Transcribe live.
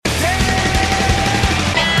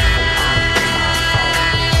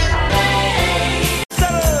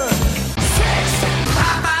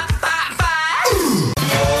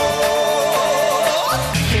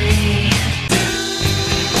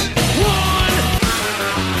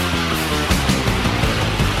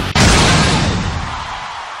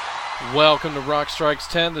Welcome to Rock Strikes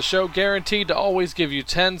 10, the show guaranteed to always give you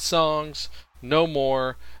 10 songs, no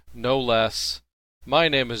more, no less. My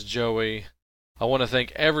name is Joey. I want to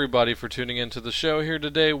thank everybody for tuning into the show here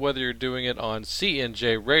today, whether you're doing it on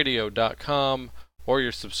cnjradio.com or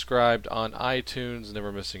you're subscribed on iTunes,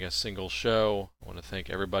 never missing a single show. I want to thank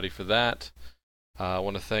everybody for that. I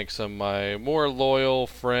want to thank some of my more loyal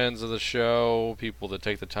friends of the show, people that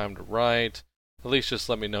take the time to write. At least just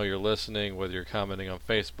let me know you're listening, whether you're commenting on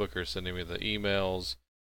Facebook or sending me the emails.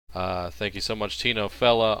 Thank you so much, Tino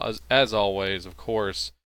Fella, as always, of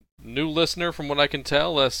course. New listener, from what I can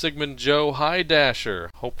tell, Sigmund Joe Highdasher.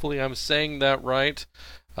 Hopefully I'm saying that right.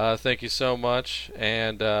 Thank you so much.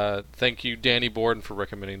 And thank you, Danny Borden, for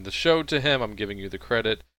recommending the show to him. I'm giving you the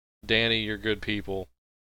credit. Danny, you're good people.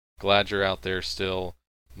 Glad you're out there still.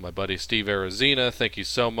 My buddy Steve Arizina, thank you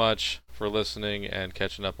so much for listening and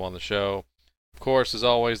catching up on the show. Of course, as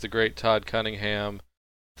always, the great Todd Cunningham.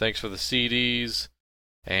 Thanks for the CDs,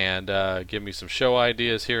 and give me some show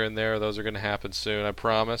ideas here and there. Those are going to happen soon, I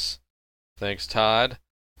promise. Thanks, Todd.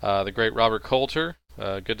 The great Robert Coulter,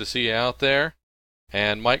 good to see you out there.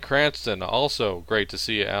 And Mike Cranston, also great to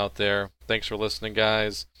see you out there. Thanks for listening,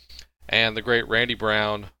 guys. And the great Randy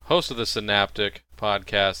Brown, host of the Synaptic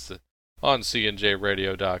podcast on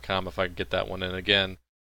cnjradio.com, if I can get that one in again.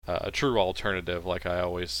 A true alternative, like I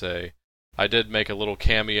always say. I did make a little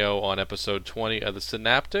cameo on episode 20 of the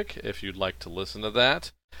Synaptic, if you'd like to listen to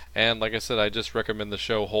that. And like I said, I just recommend the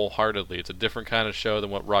show wholeheartedly. It's a different kind of show than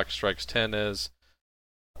what Rock Strikes 10 is.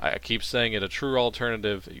 I keep saying it, a true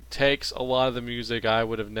alternative. It takes a lot of the music I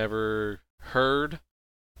would have never heard,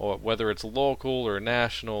 or whether it's local or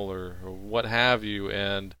national or what have you,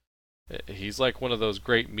 and he's like one of those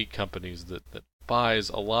great meat companies that buys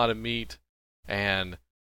a lot of meat and,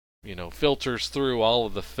 you know, filters through all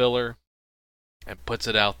of the filler and puts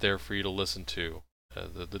it out there for you to listen to.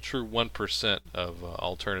 The true 1% of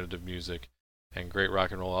alternative music and great rock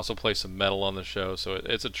and roll. Also play some metal on the show, so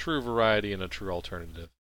it's a true variety and a true alternative.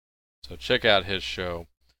 So check out his show.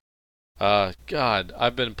 God,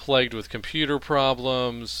 I've been plagued with computer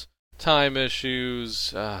problems, time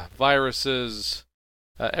issues, viruses,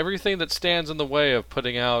 everything that stands in the way of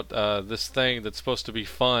putting out this thing that's supposed to be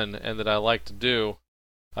fun and that I like to do.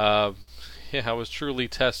 Yeah, I was truly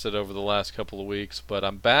tested over the last couple of weeks, but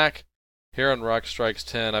I'm back here on Rock Strikes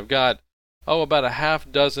 10. I've got, about a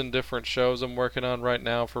half dozen different shows I'm working on right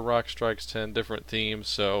now for Rock Strikes 10, different themes,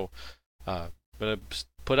 so I'm going to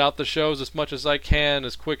put out the shows as much as I can,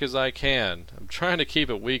 as quick as I can. I'm trying to keep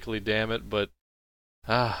it weekly, damn it, but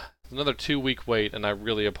another 2-week wait, and I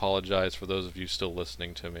really apologize for those of you still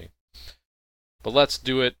listening to me. But let's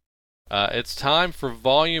do it. It's time for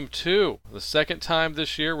Volume 2. The second time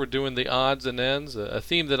this year we're doing the odds and ends, a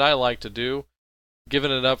theme that I like to do,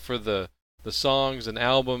 giving it up for the songs and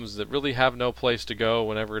albums that really have no place to go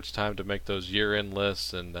whenever it's time to make those year-end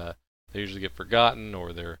lists, and they usually get forgotten,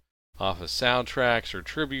 or they're off of soundtracks or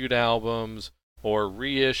tribute albums or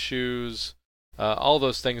reissues. All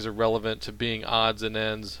those things are relevant to being odds and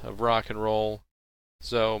ends of rock and roll.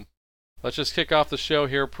 So let's just kick off the show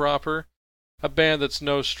here proper. A band that's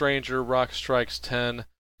no stranger to Rock Strikes 10,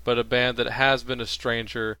 but a band that has been a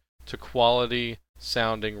stranger to quality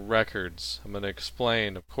sounding records. I'm going to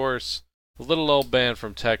explain. Of course, a little old band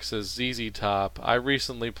from Texas, ZZ Top. I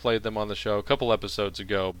recently played them on the show a couple episodes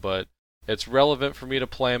ago, but it's relevant for me to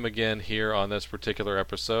play them again here on this particular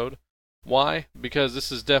episode. Why? Because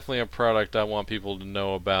this is definitely a product I want people to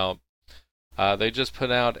know about. They just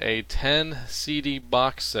put out a 10 CD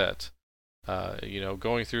box set.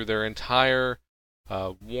 Going through their entire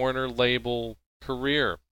Warner label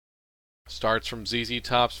career. Starts from ZZ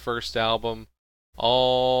Top's first album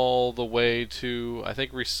all the way to, I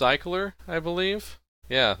think, Recycler, I believe.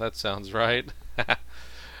 Yeah, that sounds right.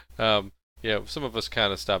 Some of us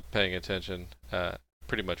kind of stopped paying attention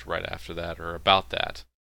pretty much right after that, or about that.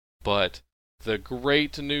 But the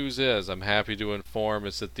great news is, I'm happy to inform,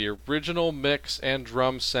 is that the original mix and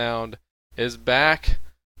drum sound is back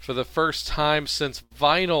for the first time since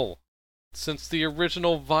vinyl. Since the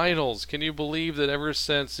original vinyls. Can you believe that ever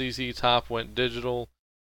since ZZ Top went digital,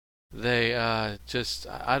 they I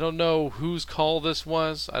don't know whose call this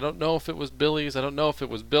was. I don't know if it was Billy's. I don't know if it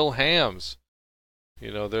was Bill Ham's.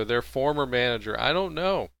 Their former manager. I don't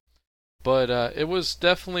know. But it was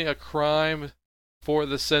definitely a crime for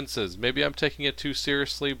the senses. Maybe I'm taking it too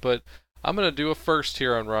seriously, but I'm going to do a first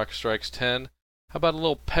here on Rock Strikes 10. How about a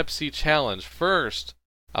little Pepsi challenge? First,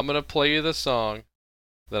 I'm going to play you the song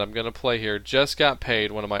that I'm going to play here. Just Got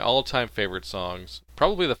Paid, one of my all-time favorite songs.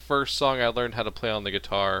 Probably the first song I learned how to play on the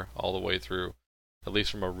guitar all the way through, at least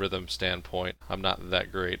from a rhythm standpoint. I'm not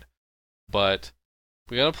that great. But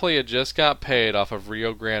We're going to play a Just Got Paid off of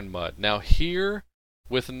Rio Grande Mud. Now here,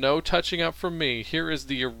 with no touching up from me, here is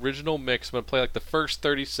the original mix. I'm going to play like the first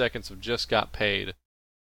 30 seconds of Just Got Paid.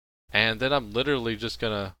 And then I'm literally just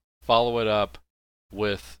going to follow it up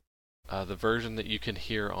with the version that you can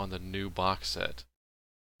hear on the new box set.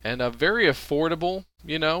 And very affordable,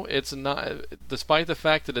 you know, it's not, despite the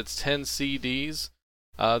fact that it's 10 CDs,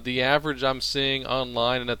 the average I'm seeing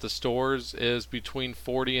online and at the stores is between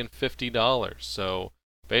 $40 and $50. So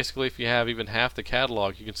basically, if you have even half the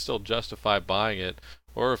catalog, you can still justify buying it.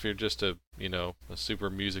 Or if you're just a super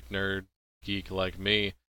music nerd geek like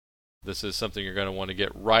me, this is something you're going to want to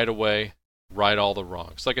get right away, right all the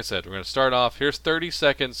wrongs. Like I said, we're going to start off. Here's 30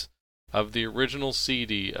 seconds of the original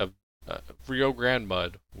CD of Rio Grande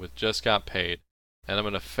Mud with Just Got Paid. And I'm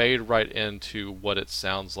going to fade right into what it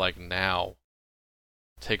sounds like now.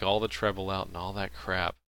 Take all the treble out and all that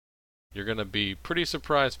crap. You're going to be pretty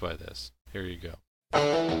surprised by this. Here you go.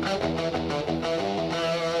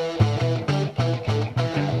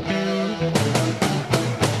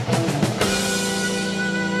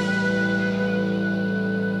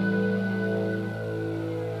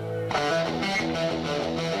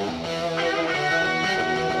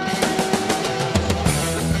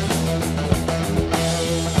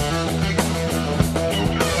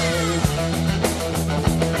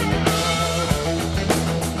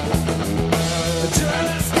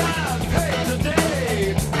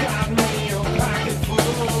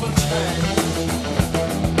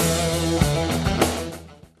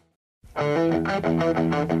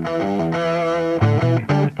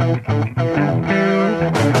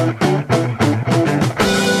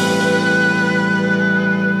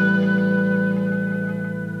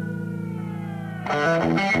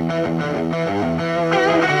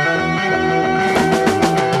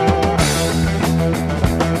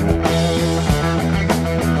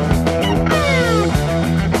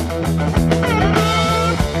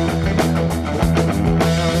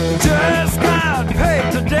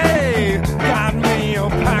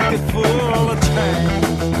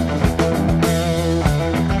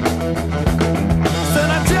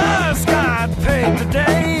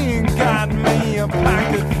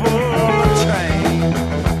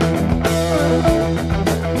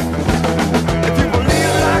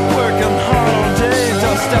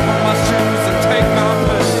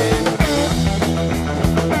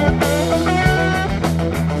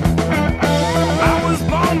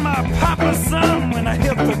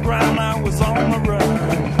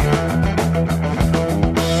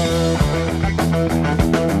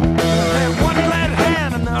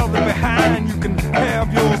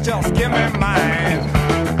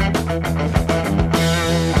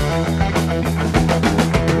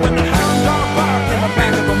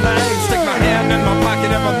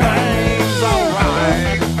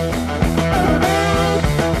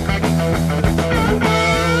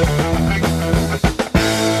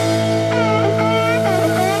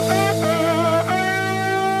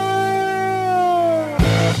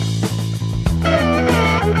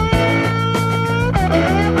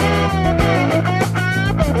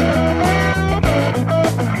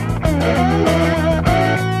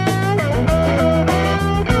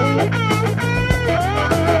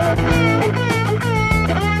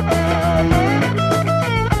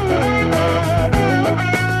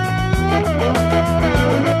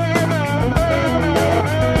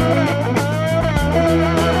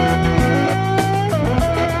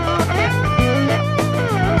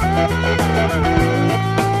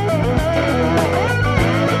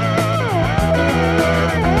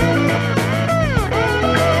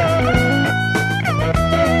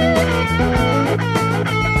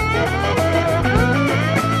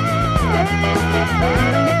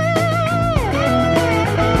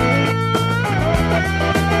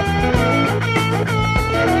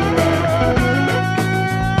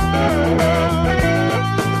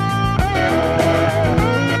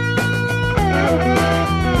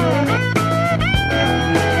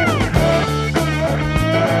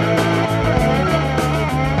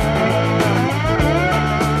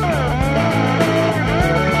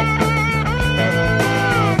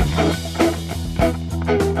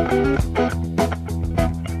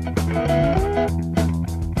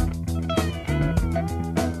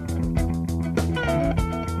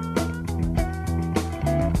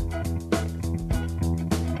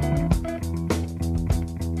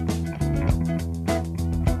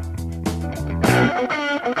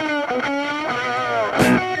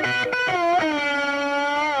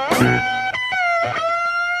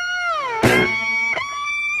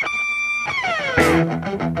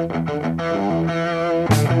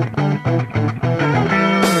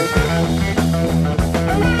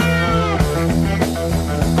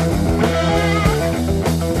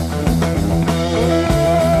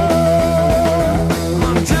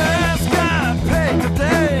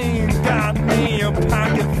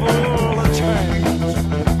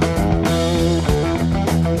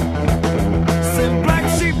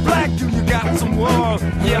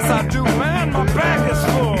 I do, man, my bag is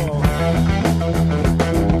full.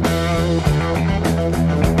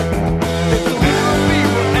 It's the real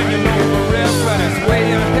people, and you know the real price, way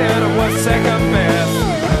ahead of what's second best.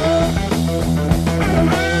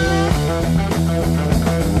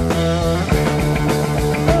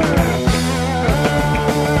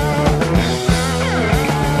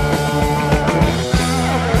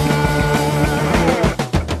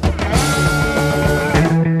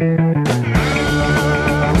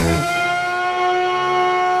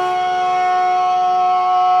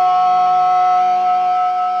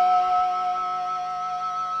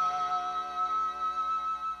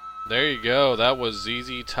 There you go. That was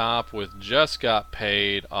ZZ Top with Just Got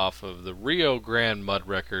Paid off of the Rio Grande Mud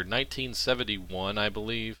record, 1971, I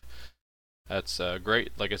believe. That's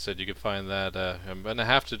great. Like I said, you can find that. I'm going to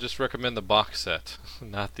have to just recommend the box set,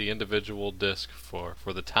 not the individual disc for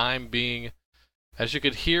the time being. As you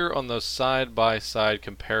could hear on those side-by-side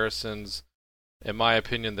comparisons, in my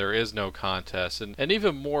opinion, there is no contest. And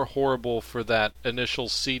even more horrible for that initial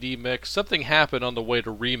CD mix, something happened on the way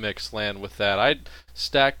to remix land with that. I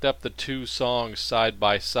stacked up the two songs side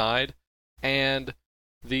by side, and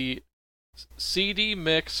the CD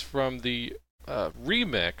mix from the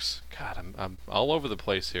remix, God, I'm all over the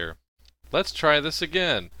place here. Let's try this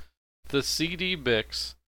again. The CD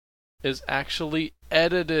mix is actually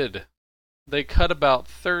edited. They cut about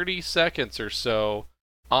 30 seconds or so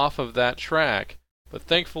off of that track, but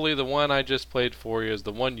thankfully the one I just played for you is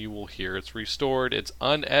the one you will hear. It's restored, it's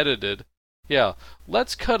unedited. Yeah,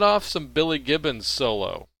 let's cut off some Billy Gibbons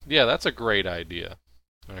solo. Yeah, that's a great idea.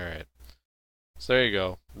 Alright, so there you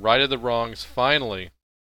go. Righted the wrongs, finally.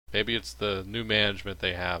 Maybe it's the new management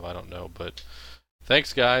they have, I don't know, but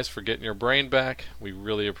thanks guys for getting your brain back. We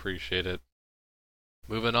really appreciate it.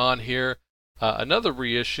 Moving on here. Another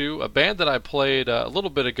reissue, a band that I played a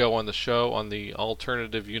little bit ago on the show, on the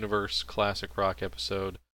Alternative Universe Classic Rock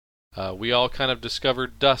episode. We all kind of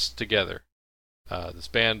discovered Dust together. This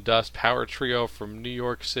band Dust, power trio from New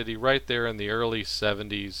York City, right there in the early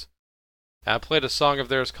 70s. I played a song of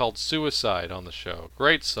theirs called Suicide on the show.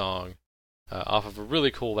 Great song, off of a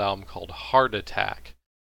really cool album called Heart Attack.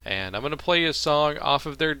 And I'm going to play you a song off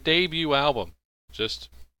of their debut album, just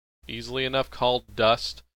easily enough, called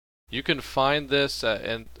Dust. You can find this,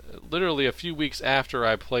 and literally a few weeks after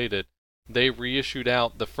I played it, they reissued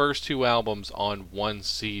out the first two albums on one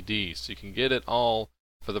CD. So you can get it all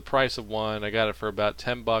for the price of one. I got it for about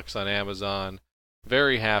 $10 on Amazon.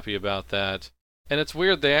 Very happy about that. And it's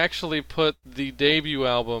weird, they actually put the debut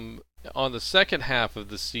album on the second half of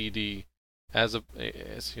the CD as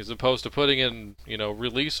opposed to putting it in,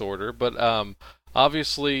 release order. But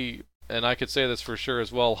obviously, and I could say this for sure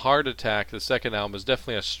as well, Heart Attack, the second album, is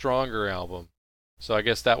definitely a stronger album. So I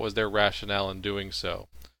guess that was their rationale in doing so.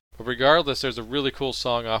 But regardless, there's a really cool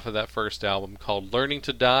song off of that first album called Learning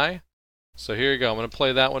to Die. So here you go. I'm going to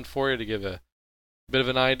play that one for you to give a bit of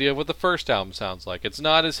an idea of what the first album sounds like. It's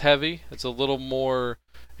not as heavy. It's a little more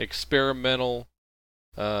experimental.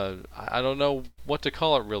 I don't know what to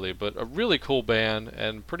call it really, but a really cool band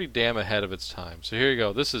and pretty damn ahead of its time. So here you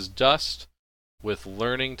go. This is Dust with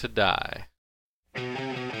Learning to Die.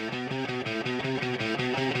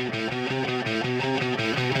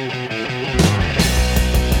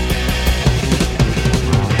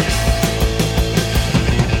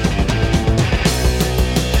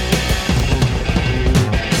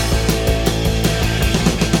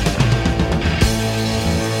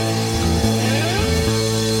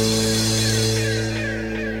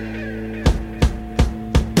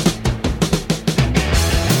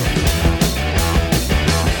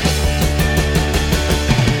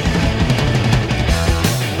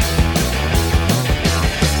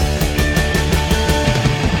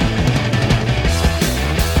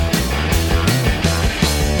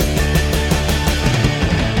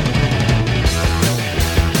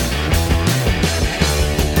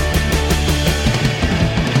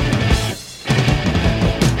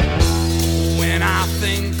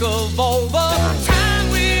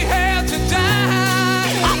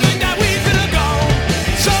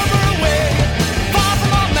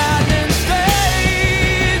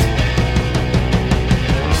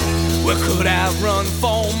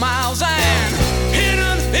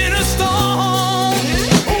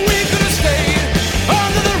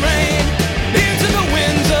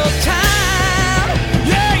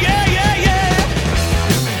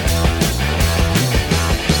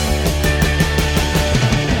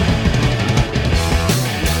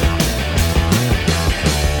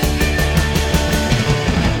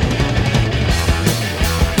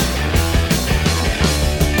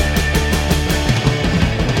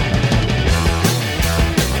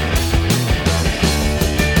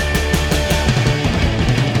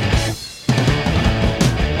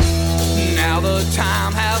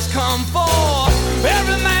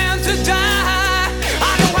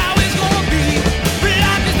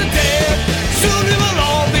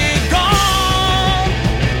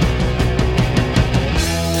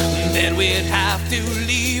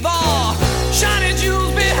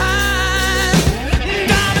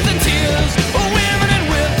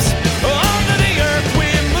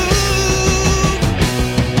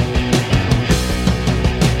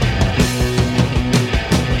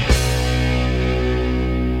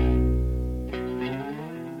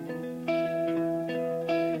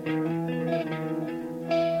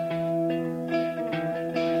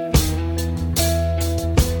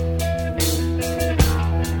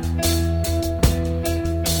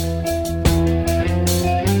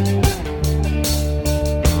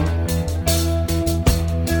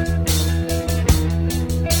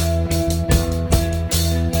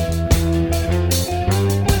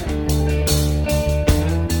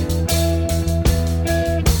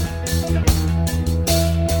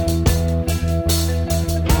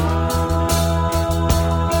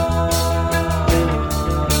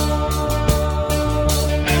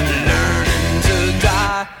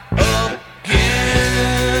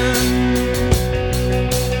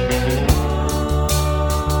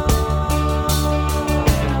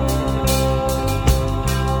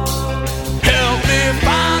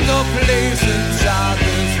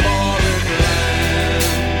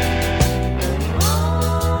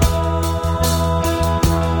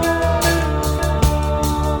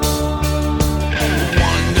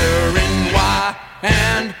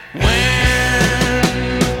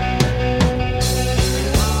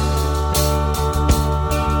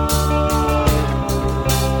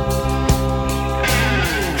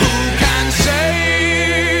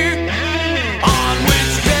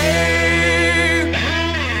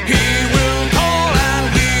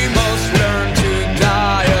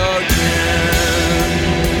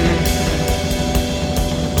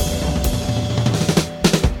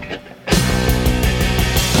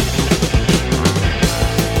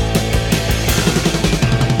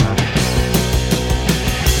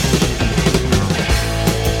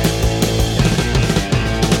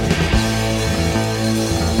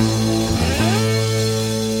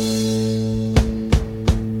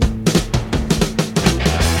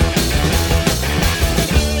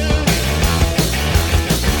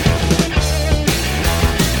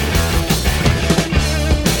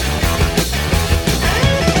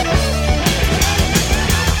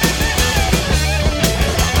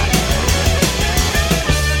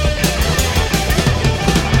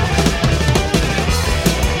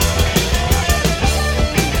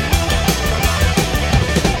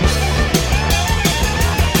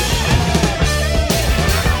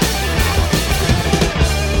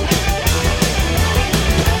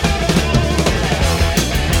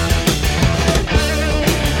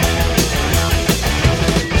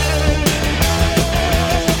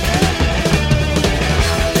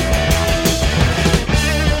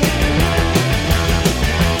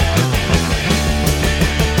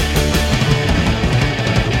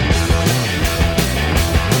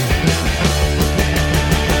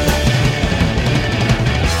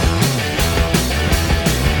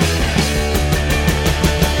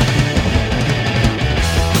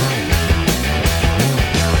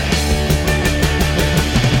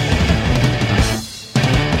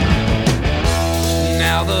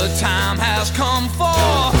 time has come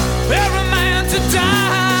for every man to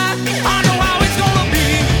die. I know how it's gonna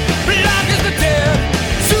be, black as the dead,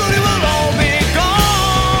 soon it will all be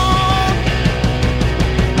gone.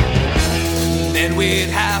 Then we'd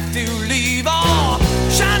have to leave all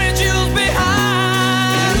shiny jewels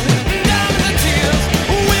behind. Down to the tears,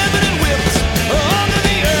 women and whips, under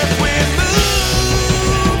the earth we move.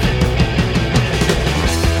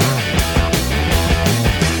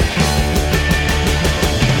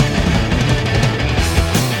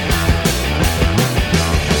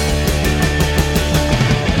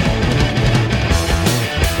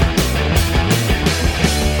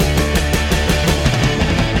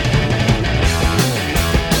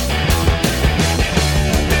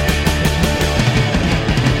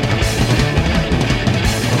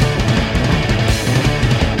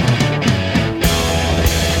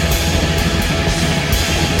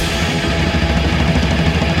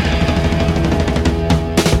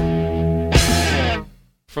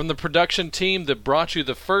 From the production team that brought you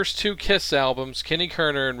the first two Kiss albums, Kenny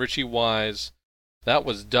Kerner and Richie Wise, that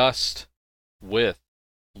was Dust with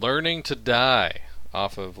Learning to Die,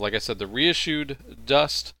 off of, like I said, the reissued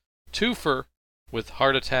Dust twofer with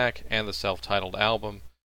Heart Attack and the self-titled album.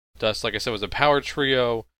 Dust, like I said, was a power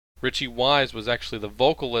trio. Richie Wise was actually the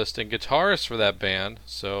vocalist and guitarist for that band,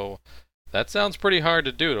 so that sounds pretty hard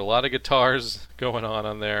to do. A lot of guitars going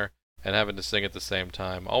on there and having to sing at the same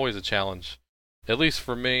time. Always a challenge, at least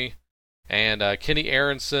for me. And Kenny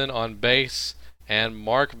Aronson on bass and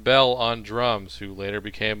Mark Bell on drums, who later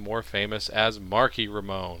became more famous as Marky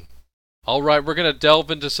Ramone. Alright, we're going to delve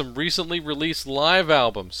into some recently released live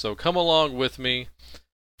albums, so come along with me.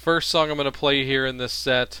 First song I'm going to play here in this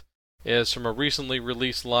set is from a recently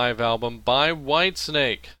released live album by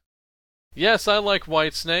Whitesnake. Yes, I like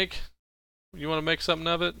Whitesnake. You want to make something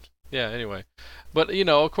of it? Yeah, anyway. But, you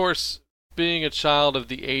know, of course, being a child of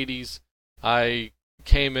the 80s, I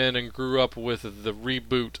came in and grew up with the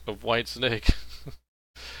reboot of Whitesnake,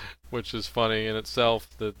 which is funny in itself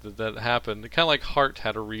that happened. Kind of like Heart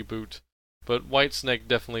had a reboot, but Whitesnake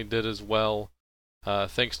definitely did as well,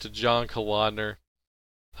 thanks to John Kalodner.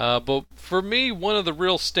 But for me, one of the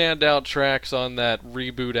real standout tracks on that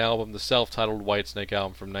reboot album, the self-titled Whitesnake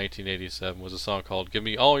album from 1987, was a song called Give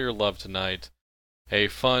Me All Your Love Tonight, a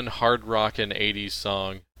fun, hard-rockin' 80s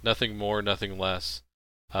song, nothing more, nothing less.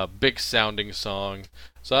 A big sounding song,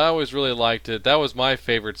 so I always really liked it. That was my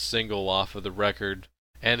favorite single off of the record,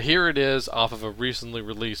 and here it is off of a recently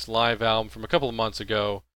released live album from a couple of months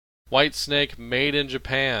ago, Whitesnake Made in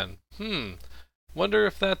Japan. Wonder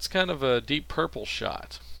if that's kind of a Deep Purple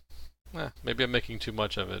shot. Maybe I'm making too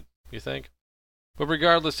much of it, you think? But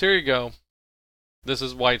regardless, here you go. This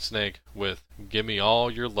is Whitesnake with Give Me All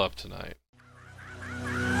Your Love Tonight.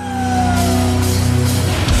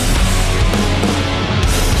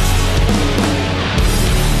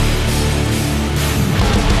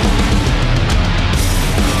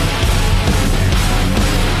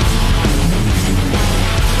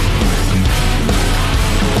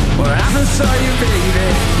 I saw you, baby,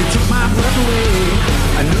 you took my breath away.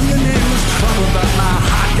 I knew your name was trouble, but my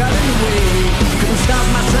heart got in the way. Couldn't stop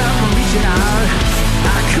myself from reaching out,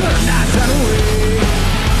 I could not turn away.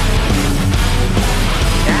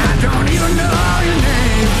 I don't even know your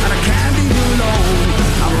name, and I can't leave you alone.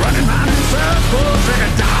 I'm running round in circles like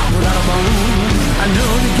a dog without a bone. I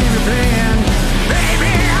know the game you're playing,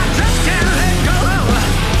 baby, I just can't let go.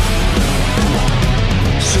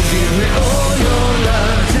 So give me all your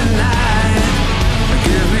love tonight.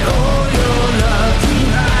 Give me all your love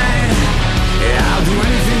tonight. Yeah, I'll do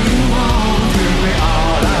anything you want. Give me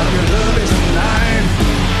all of your love tonight.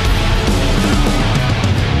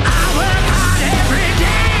 I work hard every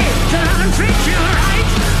day to love and treat you right.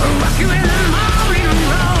 Rock you in the morning and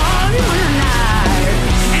roll you in the night.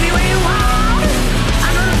 Any way you want,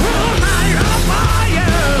 I'm gonna prove my love for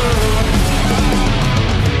you.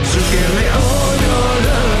 So give me all your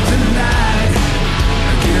love tonight.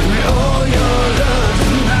 Give me all your love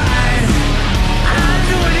tonight. I'll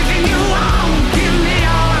do anything you want. Give me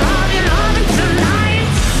all of your loving tonight.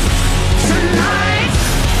 Tonight.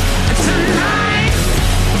 Tonight.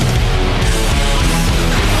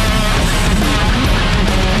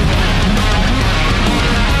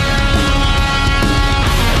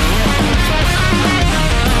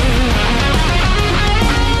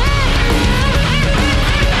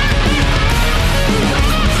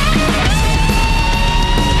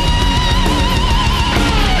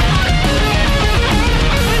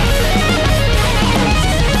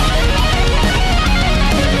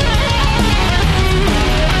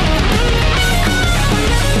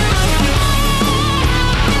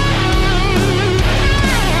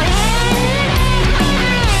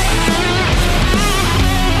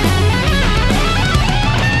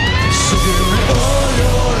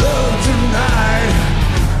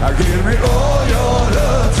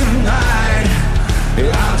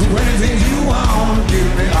 want.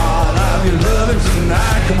 Give me all of your loving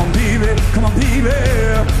tonight. Come on, baby, come on, baby.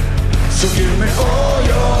 So give me all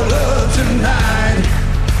your love tonight.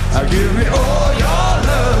 Give me all your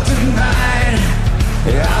love tonight.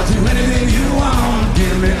 Yeah, I'll do anything you want.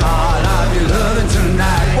 Give me all of your loving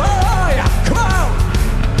tonight. Whoa, yeah, come on.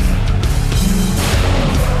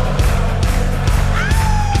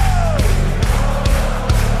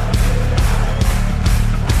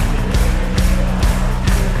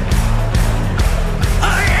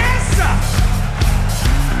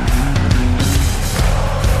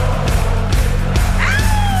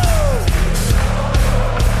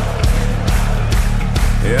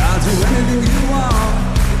 Yeah, I'll do anything you want.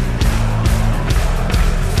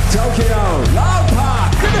 Tokyo, Love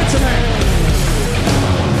Park, give it to me.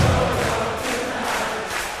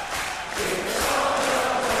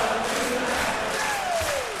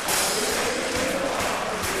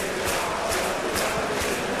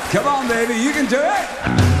 Come on, baby, you can do it.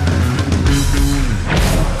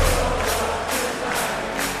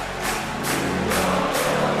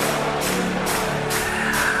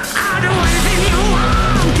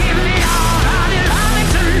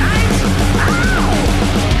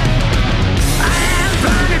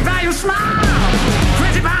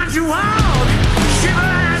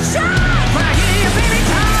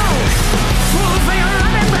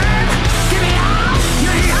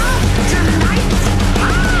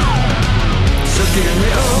 Give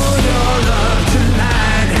me all your love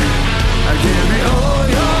tonight. Give me all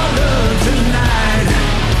your love tonight.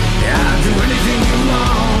 Yeah, I'll do anything you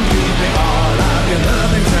want. Give me all of your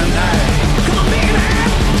loving tonight. Come on, baby.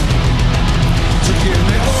 So give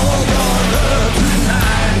me all your love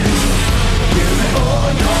tonight. Give me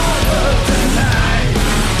all your love tonight.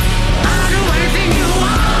 I'll do anything you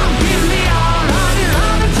want. Give me all of your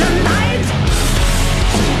loving tonight.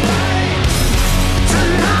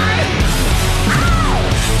 Tonight.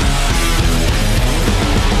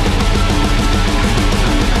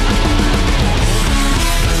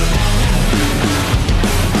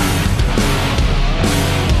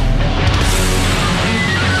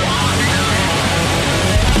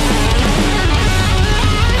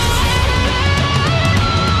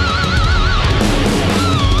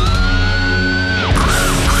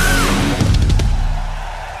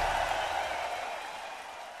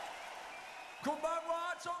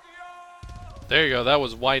 There you go. That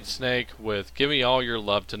was Whitesnake with "Give Me All Your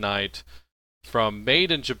Love Tonight" from Made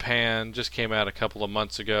in Japan. Just came out a couple of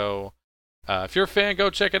months ago. If you're a fan, go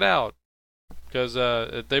check it out because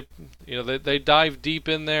they dive deep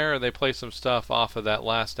in there and they play some stuff off of that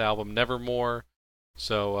last album, Nevermore.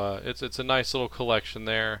 So it's a nice little collection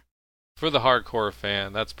there for the hardcore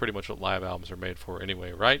fan. That's pretty much what live albums are made for,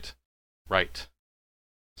 anyway, right? Right.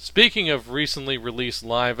 Speaking of recently released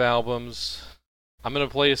live albums, I'm going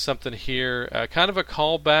to play you something here, kind of a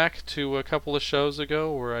callback to a couple of shows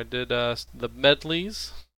ago where I did the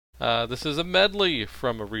medleys. This is a medley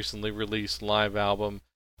from a recently released live album.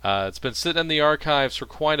 It's been sitting in the archives for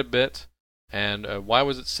quite a bit, and why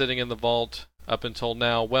was it sitting in the vault up until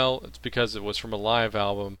now? Well, it's because it was from a live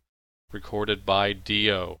album recorded by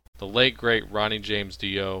Dio, the late great Ronnie James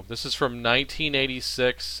Dio. This is from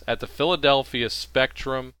 1986 at the Philadelphia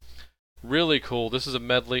Spectrum. Really cool. This is a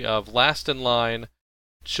medley of Last in Line,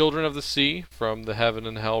 Children of the Sea from the Heaven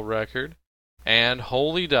and Hell record, and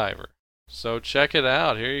Holy Diver. So check it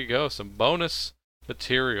out. Here you go. Some bonus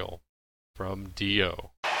material from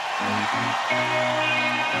Dio.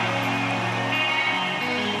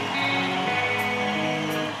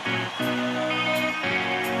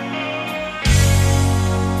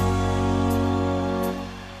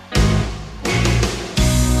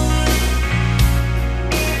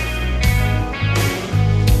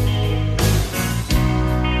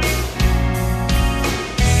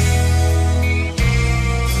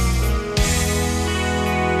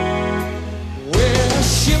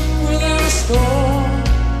 Without a storm,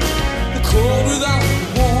 the cold without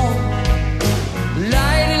the warm.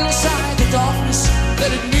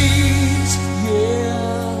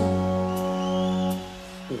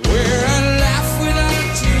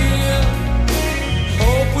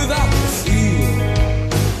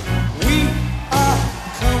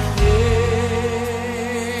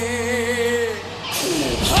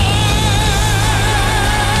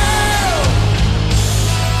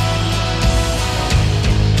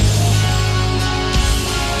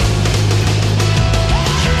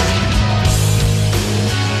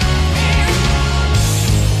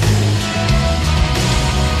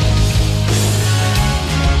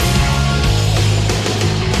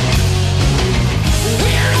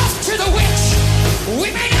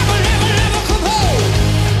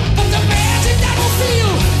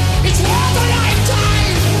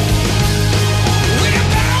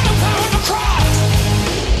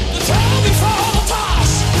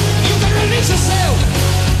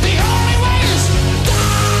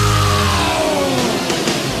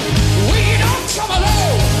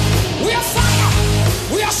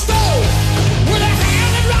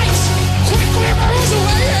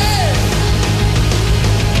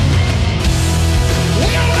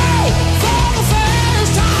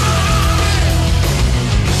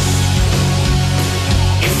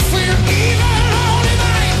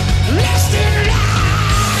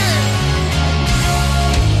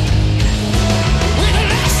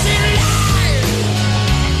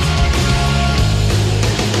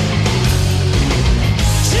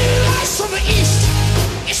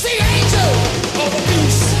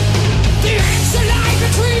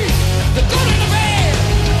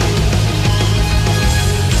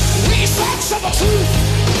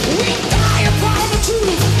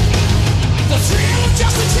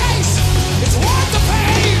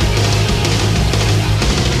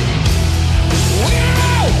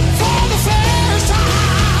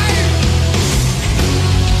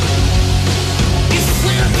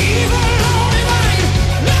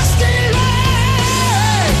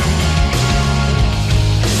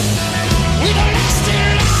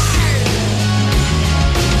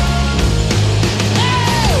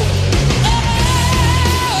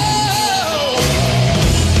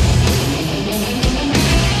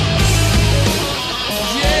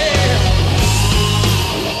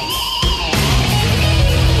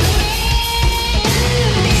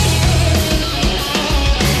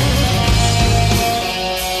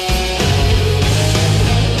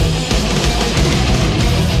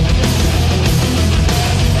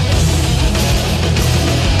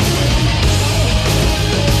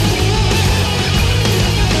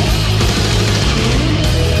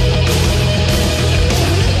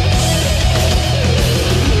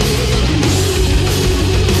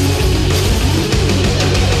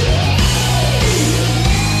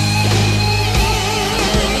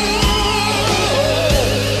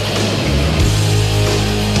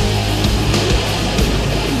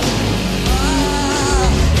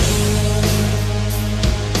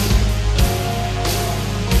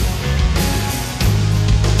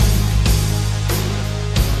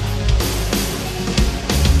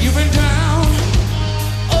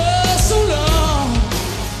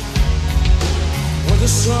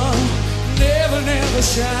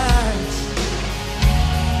 always shines.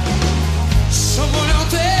 Someone out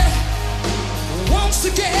there wants to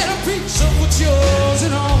get a piece of what's yours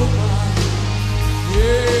and all of mine.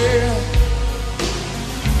 Yeah.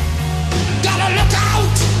 Gotta look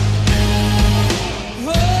out.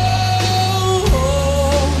 Oh,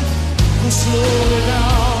 we'll slow it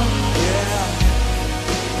down. Yeah.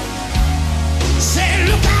 Say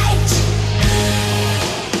look out.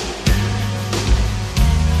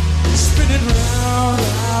 Spinning round,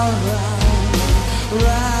 round, round,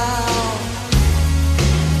 round.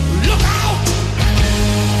 Look out.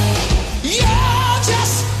 You're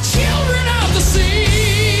just children of the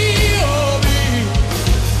sea, oh me.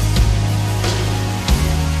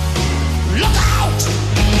 Look out!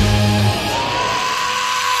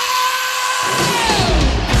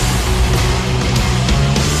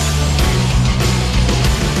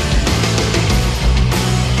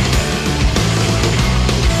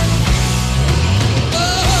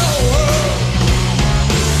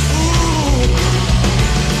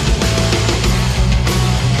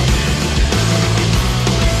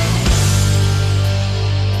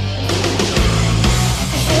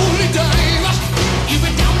 Holy diver, you've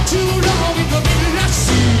been down too long in the midnight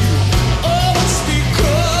sea. Oh, what's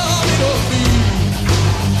becoming of me?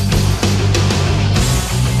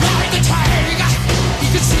 Ride the tiger, you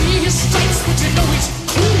can see his stripes, but you know he's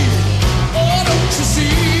clean. Oh, don't you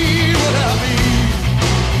see what I mean?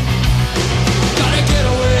 Gotta get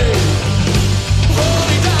away,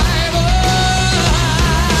 holy diver.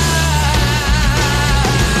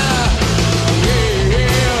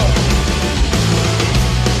 Yeah.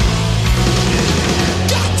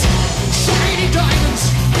 Got shiny diamonds,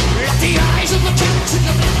 like the eyes of the captain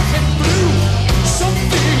of black and blue.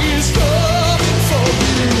 Something is coming for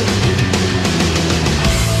you.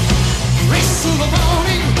 Race to the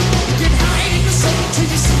morning, you can hide in the sun till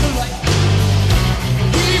you see the light.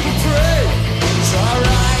 We will pray, it's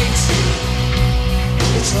alright,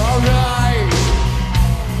 it's alright,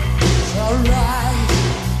 it's alright,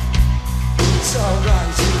 it's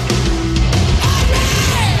alright.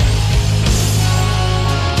 Alright!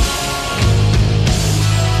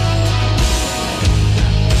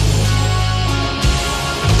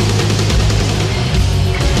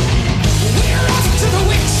 We're off to the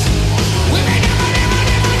witch. We may never, never,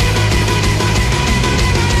 never,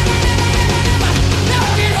 never,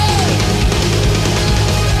 never get home.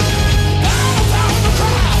 Bound down the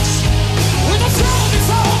cross, with a throne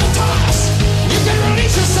before the toss. You can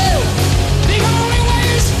release yourself. The only way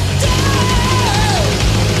is down.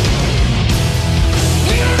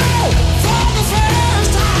 We know for the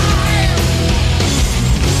first time.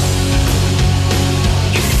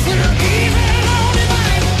 If we're even only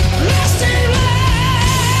by lasting light,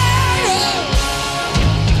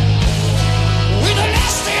 with a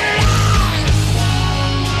lasting light,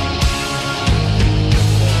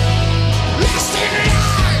 lasting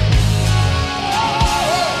light,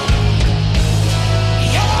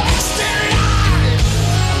 your lasting light.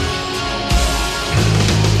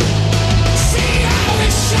 See how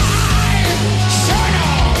it shine, shine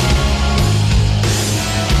on.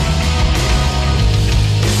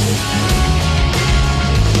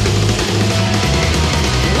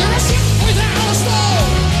 We're a ship without a soul,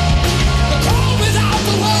 the cold without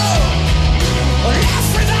the woe, a laugh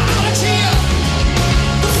without a tear,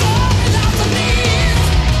 the floor without the knee.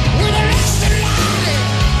 With a lasting light,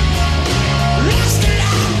 lasting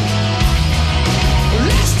light,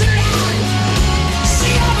 lasting light.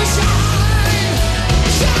 See how we shine,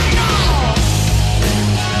 shine on.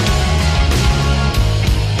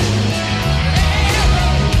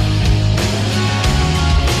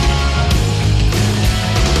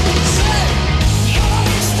 Say, you're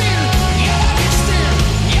lasting, you're lasting,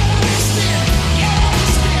 you're lasting, you're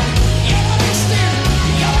lasting, you're lasting,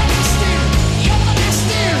 you're lasting, you're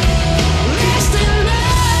lasting, lasting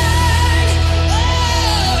light.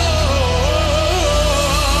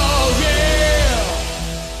 Oh, yeah.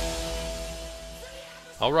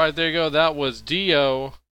 Alright, there you go. That was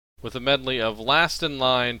Dio with a medley of Last in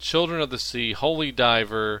Line, Children of the Sea, Holy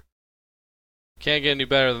Diver. Can't get any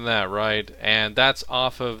better than that, right? And that's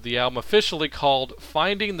off of the album officially called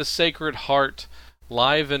Finding the Sacred Heart,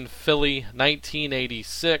 live in Philly,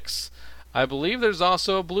 1986. I believe there's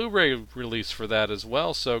also a Blu-ray release for that as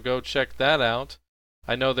well, so go check that out.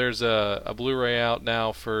 I know there's a Blu-ray out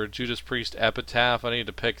now for Judas Priest Epitaph. I need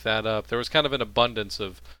to pick that up. There was kind of an abundance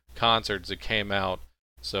of concerts that came out,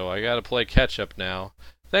 so I gotta play catch-up now.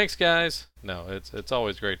 Thanks, guys. No, it's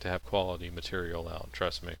always great to have quality material out,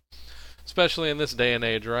 trust me. Especially in this day and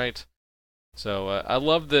age, right? So I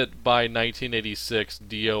love that by 1986,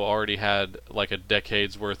 Dio already had like a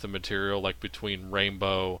decade's worth of material, like between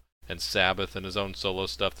Rainbow and Sabbath and his own solo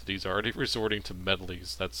stuff, that he's already resorting to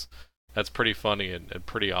medleys. That's pretty funny and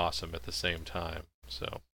pretty awesome at the same time.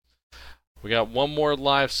 So we got one more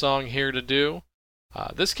live song here to do.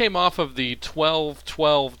 This came off of the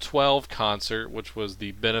 12-12-12 concert, which was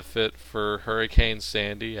the benefit for Hurricane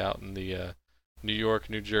Sandy out in the New York,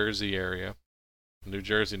 New Jersey area. New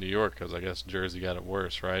Jersey, New York, because I guess Jersey got it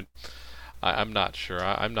worse, right? I'm not sure.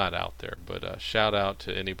 I'm not out there, but shout out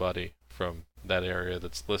to anybody from that area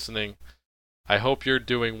that's listening. I hope you're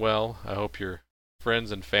doing well. I hope your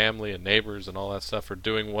friends and family and neighbors and all that stuff are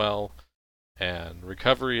doing well. And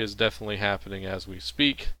recovery is definitely happening as we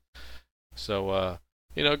speak. So,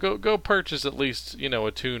 go purchase at least,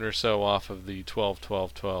 a tune or so off of the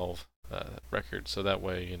 12-12-12 record. So that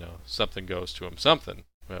way, something goes to them. Something.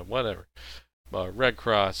 Whatever. Red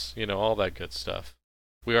Cross, all that good stuff.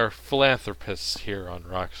 We are philanthropists here on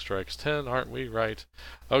Rock Strikes 10, aren't we? Right?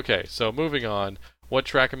 Okay, so moving on. What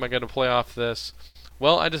track am I going to play off this?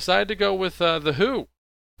 Well, I decided to go with The Who.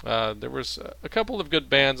 There was a couple of good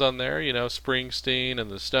bands on there, Springsteen and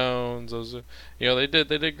the Stones. Those, they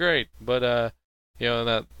did great. But in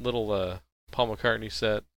that little Paul McCartney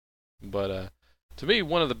set. But to me,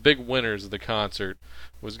 one of the big winners of the concert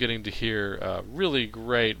was getting to hear a really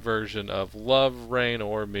great version of "Love, Rain,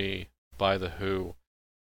 or Me" by The Who.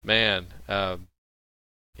 Man, I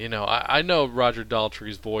know Roger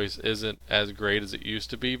Daltrey's voice isn't as great as it used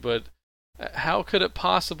to be, but how could it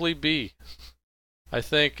possibly be? I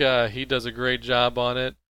think he does a great job on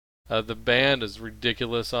it. The band is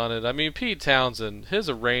ridiculous on it. I mean, Pete Townsend, his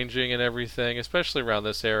arranging and everything, especially around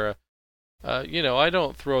this era, I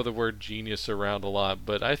don't throw the word genius around a lot,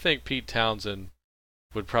 but I think Pete Townsend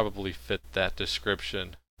would probably fit that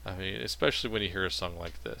description. I mean, especially when you hear a song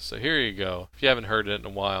like this. So here you go. If you haven't heard it in a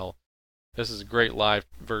while, this is a great live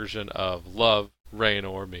version of "Love, Rain,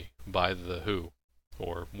 or Me" by The Who,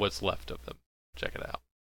 or what's left of them. Check it out.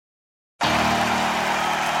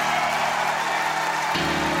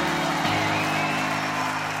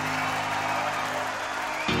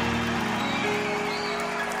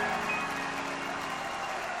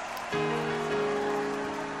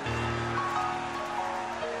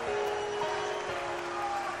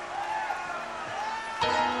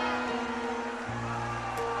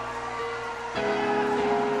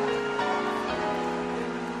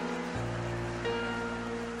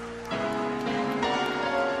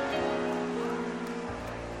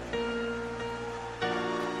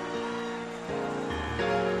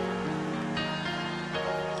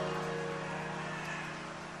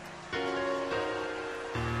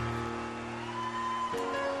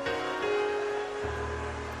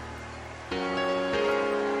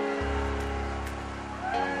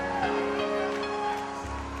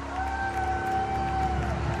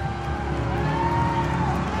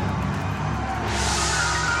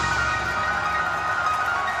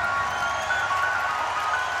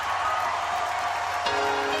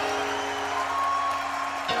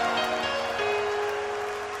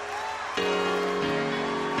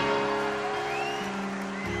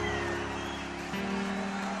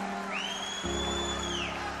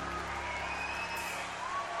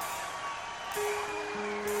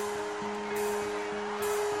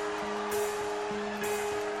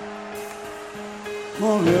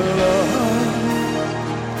 Only love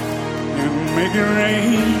can make it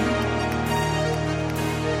rain.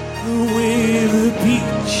 The way the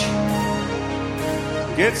beach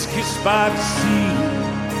gets kissed by the sea.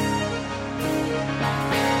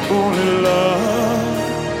 Only love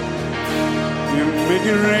can make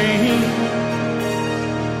it rain.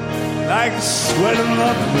 Like the sweat of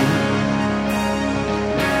lovely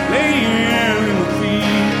laying in the field.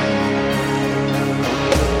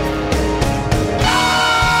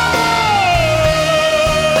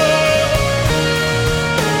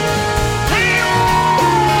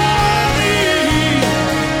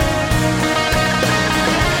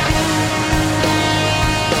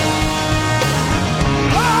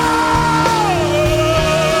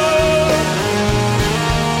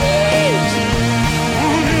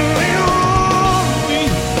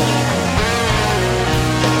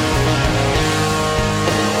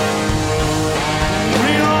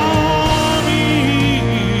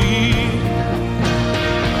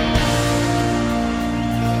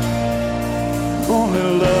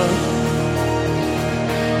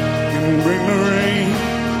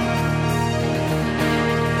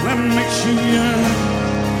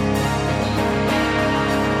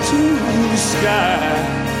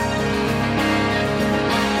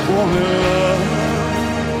 Only love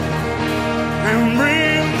can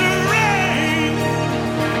bring the rain.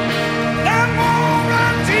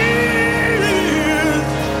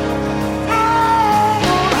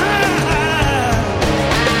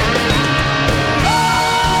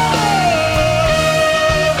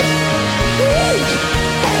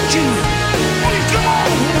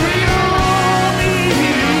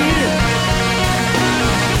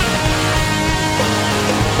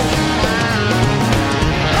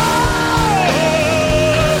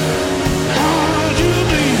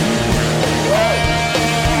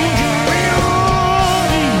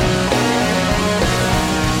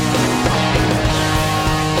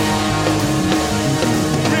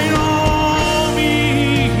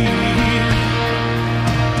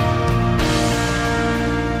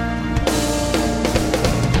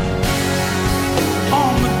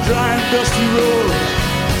 dusty road.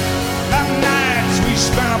 Them nights we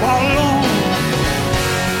spent up all alone.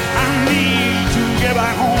 I need to get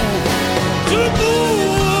back home to the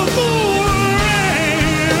cool, cool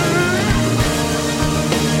rain.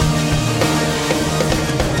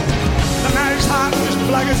 The night is hot, just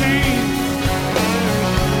black as ink.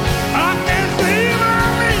 I can't feel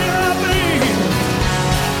my baby.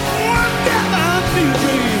 One death I feel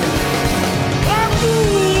dream. A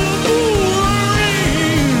cool, cool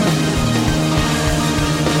rain.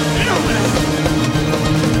 You know, man.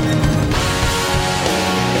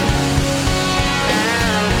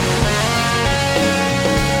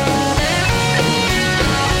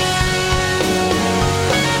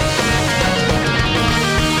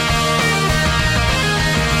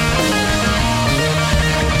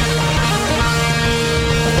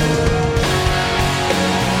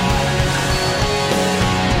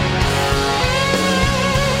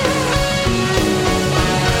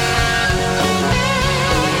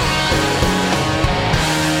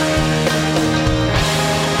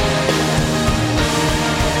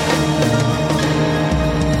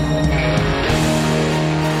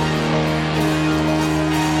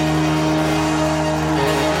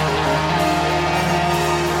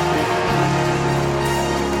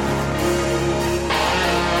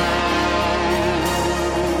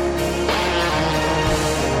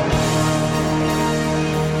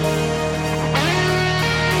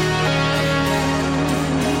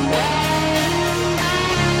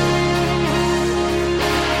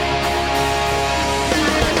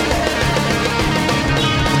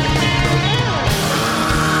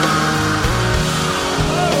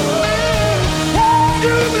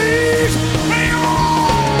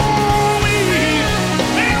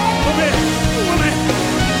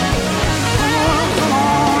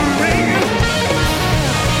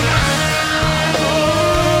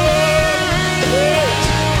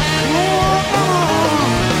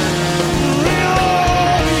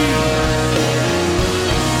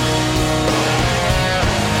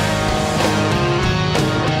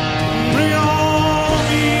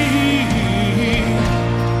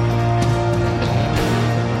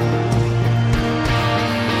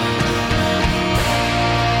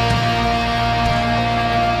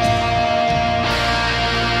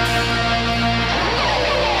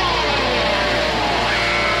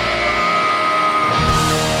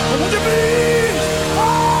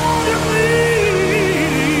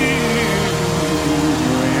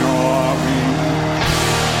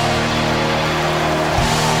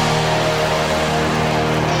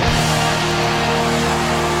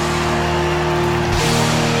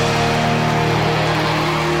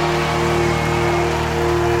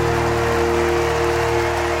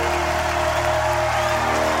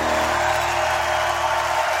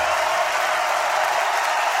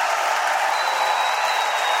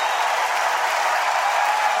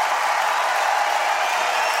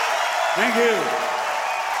 Thank you.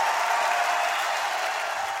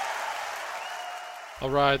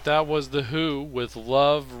 Alright, that was The Who with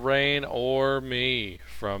Love, Rain, or Me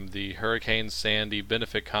from the Hurricane Sandy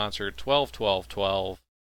benefit concert 12-12-12.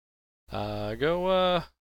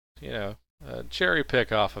 Cherry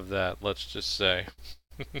pick off of that, let's just say.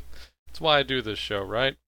 That's why I do this show,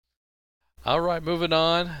 right? Alright, moving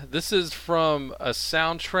on. This is from a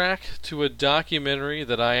soundtrack to a documentary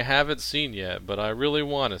that I haven't seen yet, but I really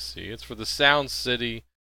want to see. It's for the Sound City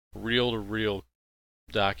reel-to-reel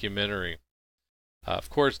documentary. Of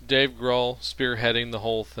course, Dave Grohl spearheading the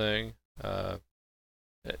whole thing.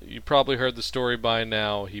 You probably heard the story by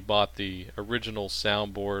now. He bought the original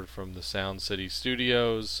soundboard from the Sound City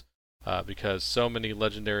Studios because so many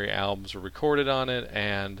legendary albums were recorded on it,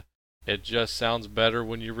 and it just sounds better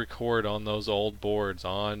when you record on those old boards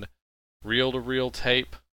on reel-to-reel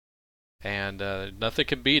tape, and nothing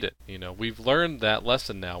can beat it. You know, we've learned that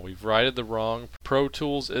lesson now. We've righted the wrong. Pro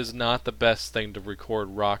Tools is not the best thing to record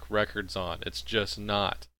rock records on. It's just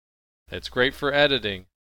not. It's great for editing,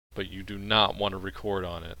 but you do not want to record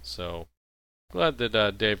on it. So, glad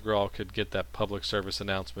that Dave Grohl could get that public service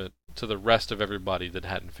announcement to the rest of everybody that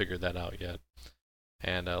hadn't figured that out yet.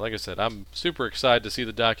 And like I said, I'm super excited to see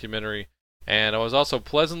the documentary, and I was also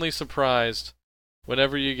pleasantly surprised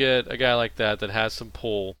whenever you get a guy like that that has some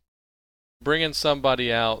pull, bringing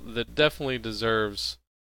somebody out that definitely deserves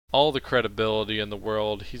all the credibility in the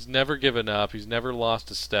world. He's never given up. He's never lost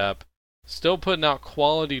a step. Still putting out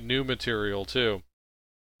quality new material, too.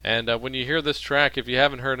 And when you hear this track, if you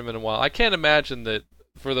haven't heard him in a while, I can't imagine that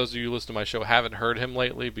for those of you who listen to my show haven't heard him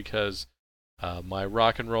lately, because my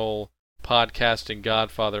rock and roll podcasting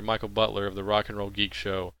godfather, Michael Butler of the Rock and Roll Geek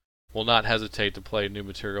Show, will not hesitate to play new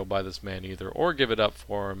material by this man either, or give it up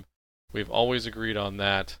for him. We've always agreed on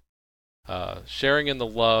that. sharing in the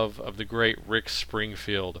love of the great Rick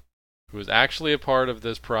Springfield, who was actually a part of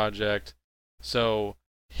this project. So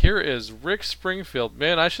here is Rick Springfield.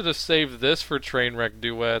 Man, I should have saved this for Trainwreck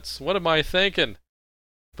Duets. What am I thinking?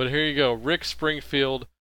 But here you go, Rick Springfield,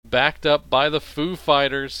 backed up by the Foo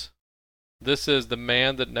Fighters. This is The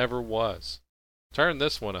Man That Never Was. Turn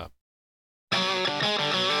this one up.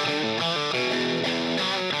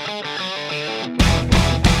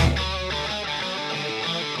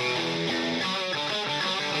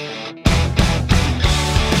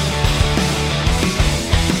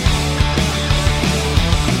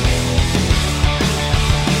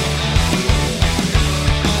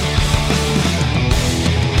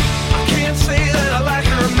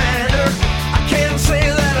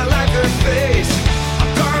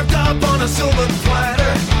 On a silver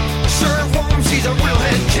platter, serve warm, she's a real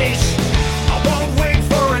head case. I won't wait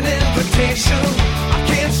for an invitation. I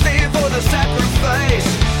can't stay for the sacrifice.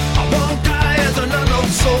 I won't die as an unknown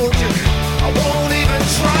soldier. I won't even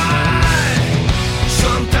try.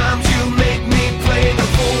 Sometimes you make me play the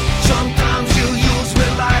fool. Sometimes you use me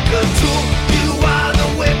like a tool. You are the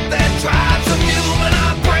whip that drives a mule, and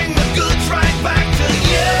I bring the goods right back to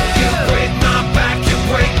you. You break my back, you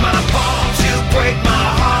break my palms, you break my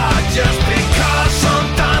heart. Just because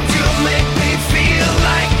sometimes you make me feel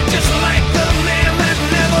like, just like the man that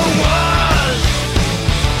never was.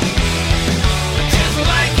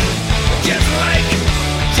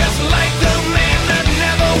 Just like the man that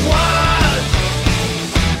never was.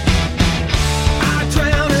 I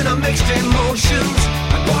drown in a mixed emotions.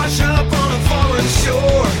 I wash up on a foreign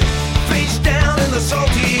shore, face down in the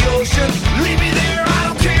salty ocean. Leave me there, I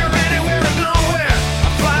don't care, anywhere and nowhere. I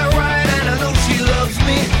fly right and I know she loves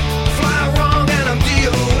me.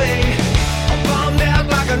 I'm bombed out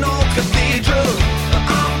like an old cathedral.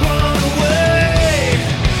 I'm blown away.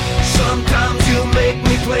 Sometimes you make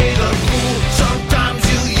me play the fool. Sometimes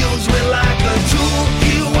you use me like a tool.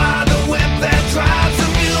 You are the whip that drives a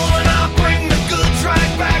mule, and I bring the goods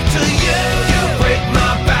right back to you. You break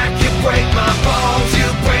my back, you break my balls, you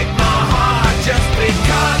break my heart. Just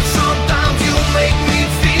because sometimes you make me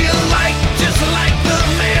feel like, just like the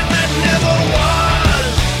man that never was.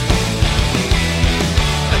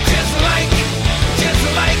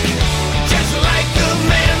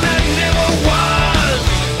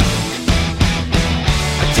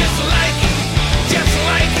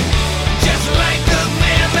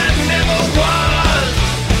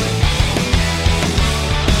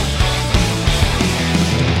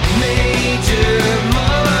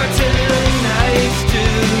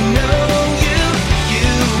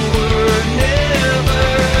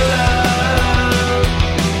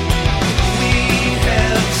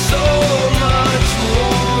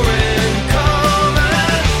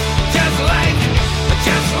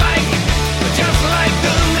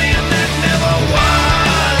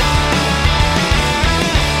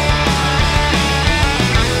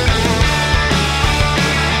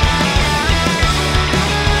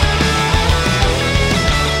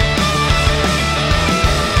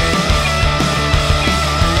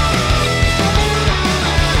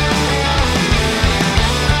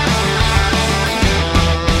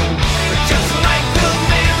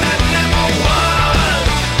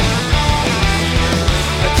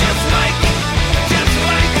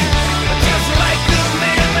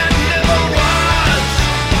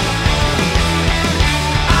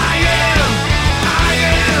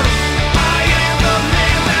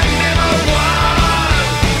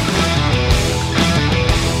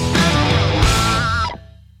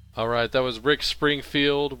 That was Rick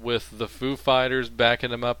Springfield with the Foo Fighters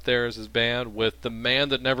backing him up there as his band with The Man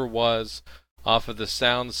That Never Was off of the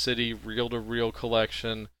Sound City Reel-to-Reel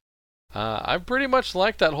collection. I pretty much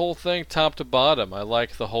like that whole thing top to bottom. I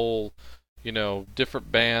like the whole,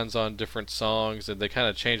 different bands on different songs, and they kind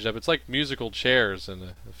of changed up. It's like musical chairs, and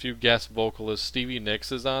a few guest vocalists. Stevie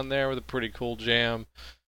Nicks is on there with a pretty cool jam.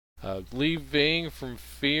 Lee Ving from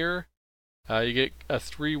Fear. You get a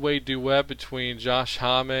three-way duet between Josh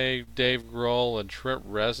Homme, Dave Grohl, and Trent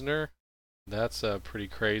Reznor. That's pretty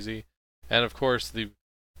crazy. And of course, the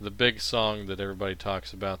big song that everybody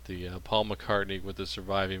talks about, the Paul McCartney with the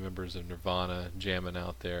surviving members of Nirvana jamming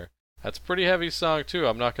out there. That's a pretty heavy song too.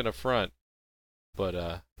 I'm not gonna front,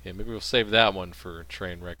 but maybe we'll save that one for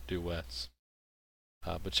Trainwreck Duets.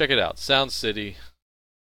 But check it out, Sound City.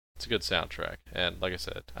 It's a good soundtrack, and like I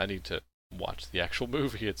said, I need to watch the actual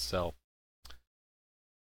movie itself.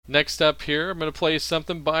 Next up here, I'm going to play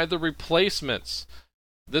something by The Replacements.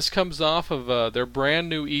 This comes off of their brand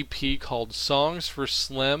new EP called Songs for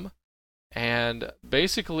Slim, and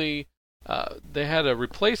basically they had a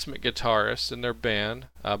replacement guitarist in their band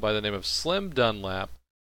by the name of Slim Dunlap,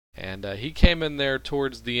 And he came in there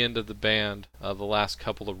towards the end of the band, the last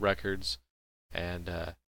couple of records,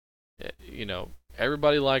 and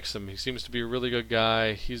everybody likes him. He seems to be a really good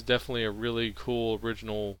guy. He's definitely a really cool,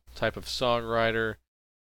 original type of songwriter.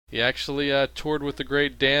 He actually toured with the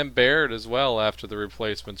great Dan Baird as well after the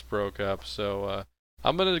Replacements broke up. So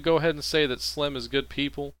I'm going to go ahead and say that Slim is good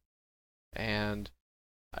people. And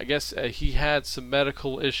I guess he had some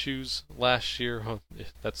medical issues last year.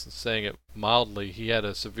 That's saying it mildly. He had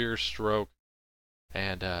a severe stroke.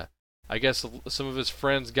 And I guess some of his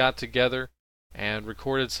friends got together and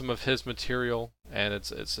recorded some of his material, and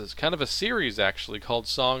it's kind of a series actually called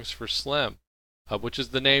Songs for Slim, which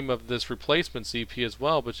is the name of this Replacements EP as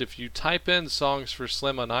well. But if you type in Songs for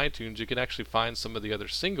Slim on iTunes, you can actually find some of the other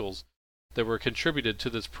singles that were contributed to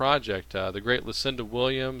this project. The great Lucinda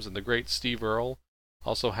Williams and the great Steve Earle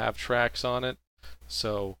also have tracks on it,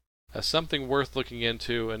 so something worth looking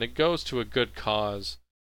into, and it goes to a good cause.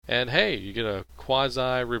 And hey, you get a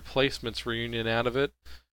quasi-Replacements reunion out of it.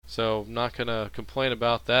 So I'm not going to complain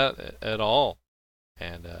about that at all.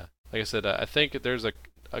 And like I said, I think there's a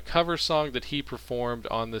cover song that he performed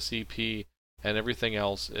on this EP, and everything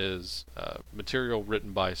else is material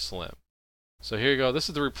written by Slim. So here you go. This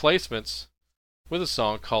is the Replacements with a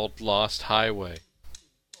song called Lost Highway.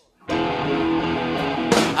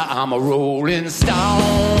 I'm a rolling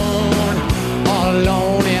stone, all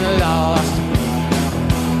alone and lost.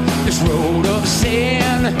 This road of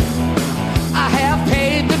sin, I have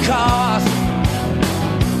paid the cost.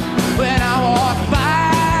 When I walk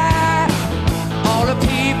by, all the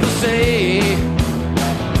people say,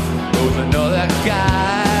 there's another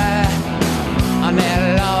guy on that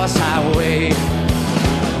lost highway.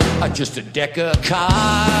 Just a deck of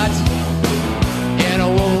cards and a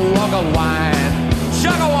walk of wine,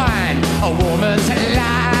 sugar wine, a woman's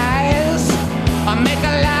lies. I make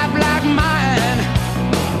a life like mine.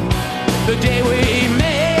 The day we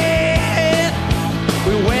met,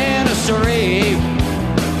 we went astray,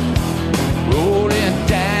 rolling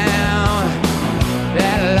down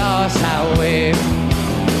that lost highway.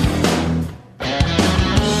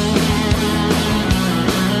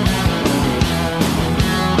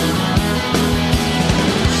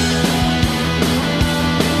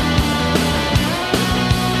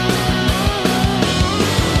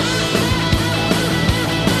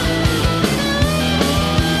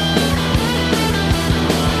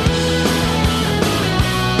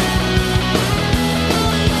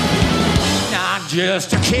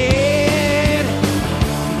 Just a kid,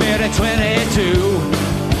 barely 22.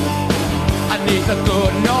 I neither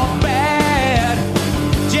good nor bad,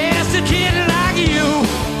 just a kid like you.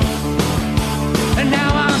 And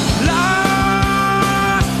now I'm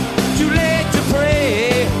lost, too late to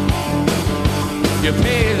pray. You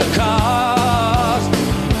pay the cost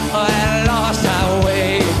of that lost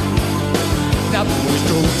highway. Now boys,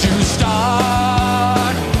 don't you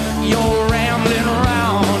start your rambling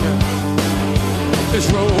around this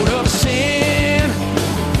road of sin,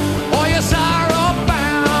 or you're sorrow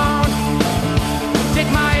bound. Take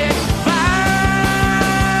my advice,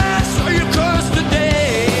 or you curse the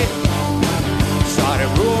day. Started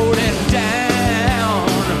rolling down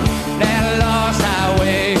that lost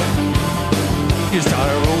highway. You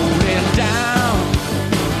started rolling down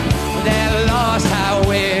that lost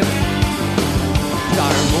highway.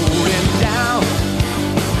 Started rolling down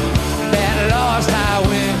that lost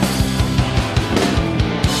highway.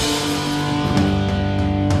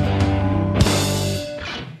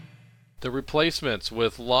 The Replacements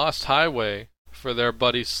with Lost Highway for their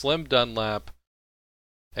buddy Slim Dunlap.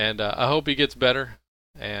 And I hope he gets better.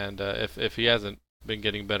 And if he hasn't been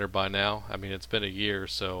getting better by now, I mean, it's been a year,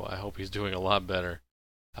 so I hope he's doing a lot better.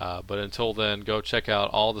 But until then, go check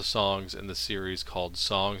out all the songs in the series called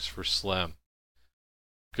Songs for Slim.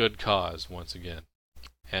 Good cause, once again.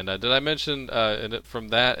 And did I mention from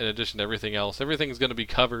that, in addition to everything else, everything's going to be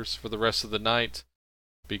covers for the rest of the night,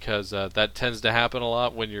 because that tends to happen a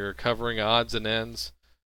lot when you're covering odds and ends.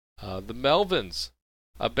 The Melvins,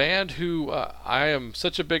 a band who I am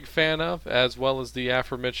such a big fan of, as well as the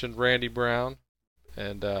aforementioned Randy Brown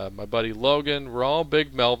and my buddy Logan. We're all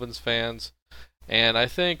big Melvins fans, and I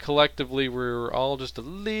think collectively we're all just a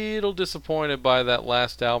little disappointed by that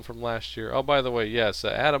last album from last year. Oh, by the way, yes,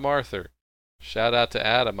 Adam Arthur. Shout out to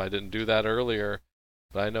Adam. I didn't do that earlier,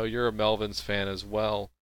 but I know you're a Melvins fan as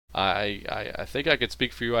well. I think I could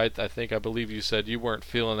speak for you. I believe you said you weren't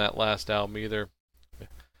feeling that last album either.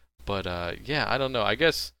 But yeah, I don't know. I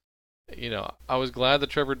guess, I was glad that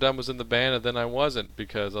Trevor Dunn was in the band, and then I wasn't,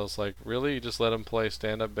 because I was like, really? You just let him play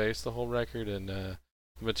stand-up bass the whole record? And the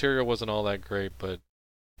material wasn't all that great, but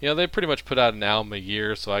they pretty much put out an album a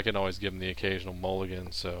year, so I can always give them the occasional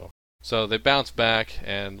mulligan. So they bounce back,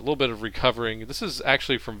 and a little bit of recovering. This is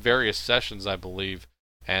actually from various sessions, I believe,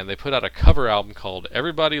 and they put out a cover album called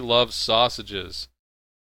Everybody Loves Sausages.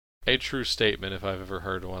 A true statement if I've ever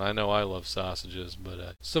heard one. I know I love sausages,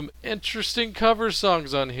 but some interesting cover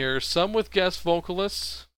songs on here, some with guest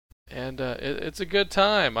vocalists, and it's a good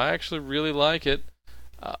time. I actually really like it.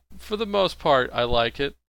 For the most part, I like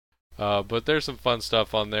it. But there's some fun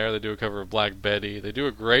stuff on there. They do a cover of Black Betty. They do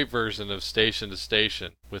a great version of Station to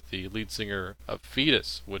Station with the lead singer of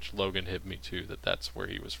Fetus, which Logan hit me to, that's where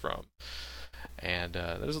he was from. And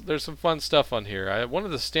there's some fun stuff on here. One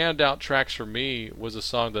of the standout tracks for me was a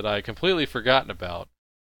song that I had completely forgotten about,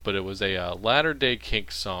 but it was a Latter Day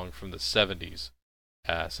Kinks song from the 70s.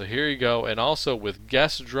 So here you go, and also with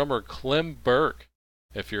guest drummer Clem Burke.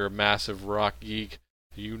 If you're a massive rock geek,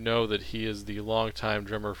 you know that he is the longtime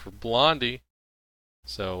drummer for Blondie.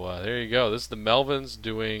 So there you go. This is the Melvins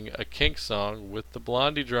doing a Kinks song with the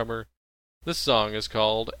Blondie drummer. This song is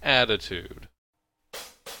called Attitude.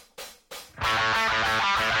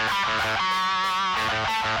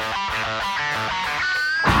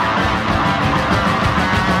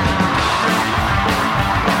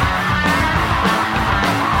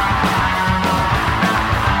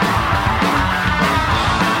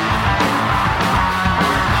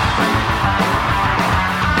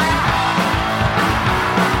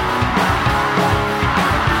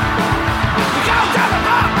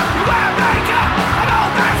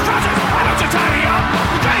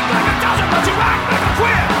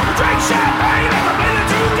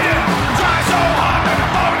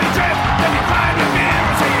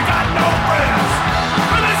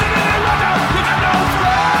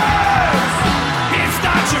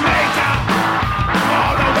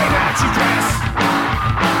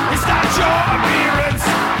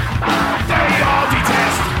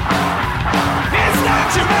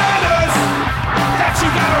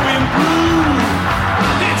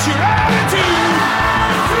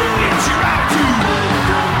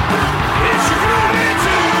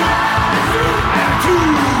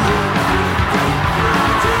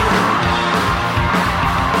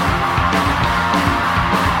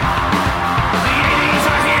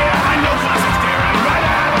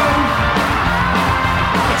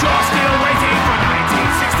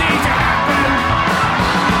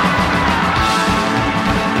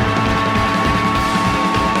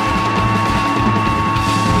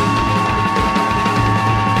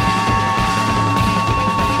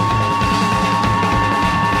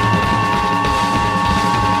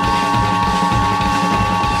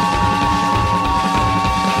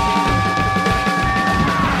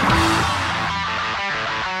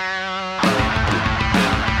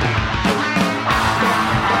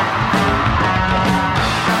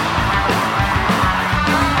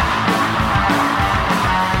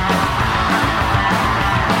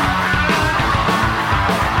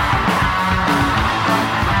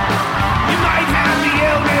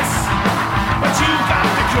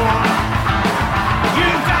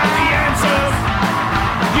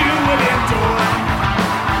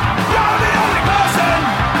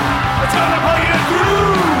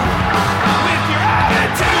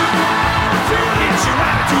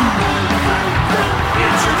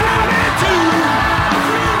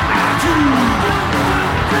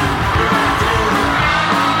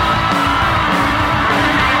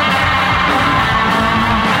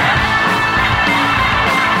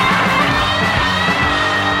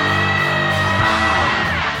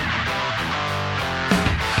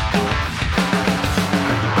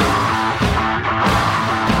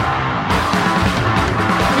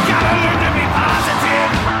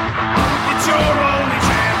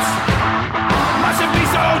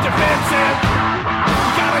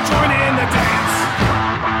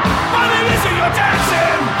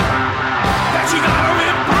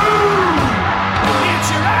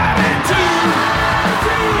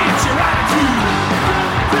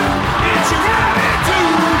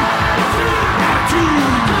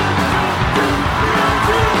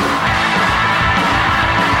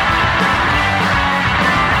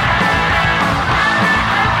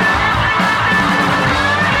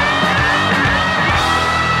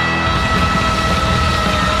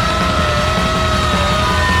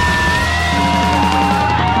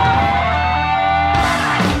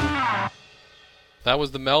 That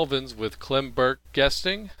was the Melvins with Clem Burke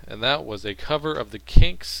guesting, and that was a cover of the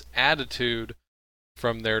Kinks' Attitude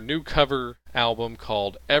from their new cover album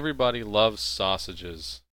called Everybody Loves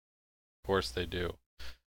Sausages. Of course they do.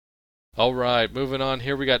 Alright, moving on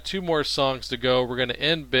here. We got 2 more songs to go. We're going to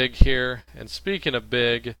end big here. And speaking of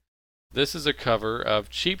big, this is a cover of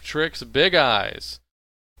Cheap Trick's Big Eyes.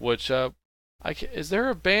 which is there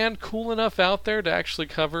a band cool enough out there to actually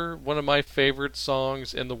cover one of my favorite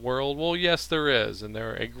songs in the world? Well, yes, there is, and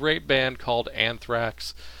they're a great band called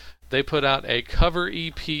Anthrax. They put out a cover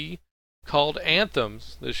EP called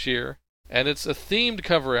Anthems this year, and it's a themed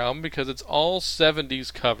cover album because it's all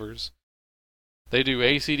 70s covers. They do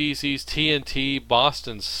AC/DC's TNT,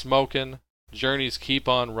 Boston's Smokin', Journey's Keep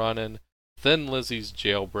On Runnin', Thin Lizzy's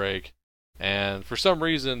Jailbreak, and for some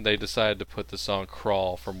reason they decided to put the song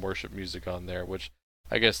Crawl from Worship Music on there, which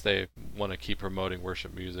I guess they want to keep promoting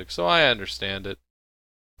worship music, so I understand it.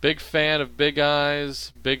 Big fan of Big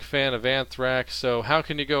Eyes, big fan of Anthrax, so how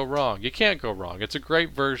can you go wrong? You can't go wrong. It's a great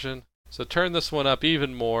version, so turn this one up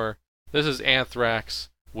even more. This is Anthrax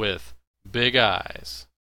with Big Eyes.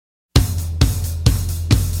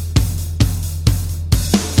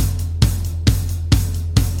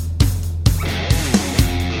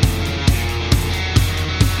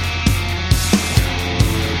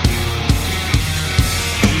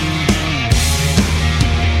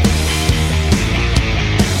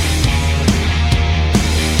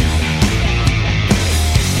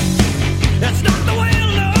 It's not the way you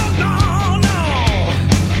look, no, no.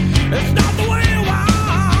 It's not the way you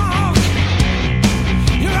walk.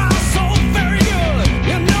 Your eyes so very good.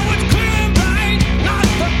 You know it's clear and bright, not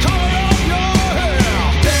the color of your hair.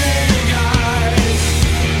 Big eyes,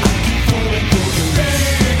 I keep falling for the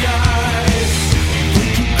big eyes. We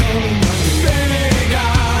keep calling on the big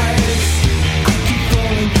eyes. I keep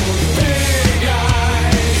falling for the big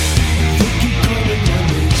eyes. We keep calling on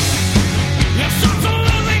me. You're such a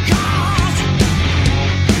lovely cause.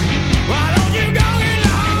 Why don't you go get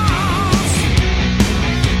lost?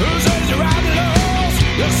 Who says you're out of love?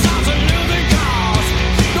 You're such a lovely cause.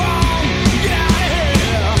 Go on, get out of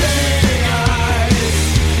here. Big eyes,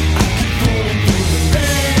 I keep falling for the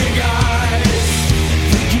big eyes.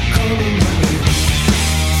 They keep calling my name.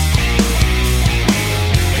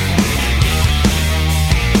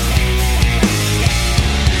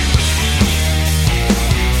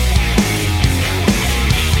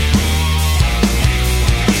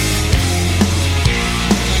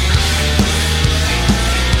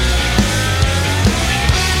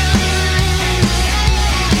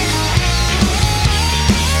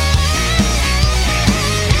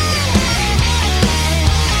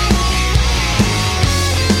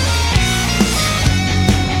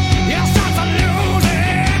 You're such a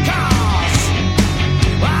losing cause.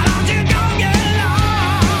 Why don't you go get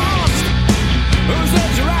lost? Who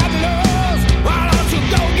says you're out of love? Why don't you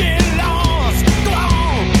go get lost? Go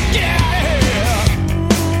on, get out of here.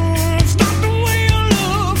 It's not the way you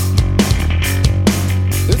look.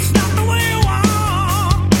 It's not the way you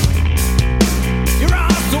walk. Your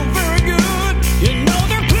eyes so very good. You know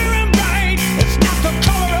they're clear and bright. It's not the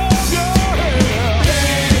color of your hair.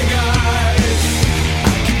 Big eyes,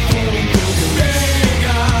 I keep falling for the big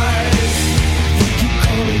eyes. They keep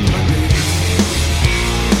calling my name.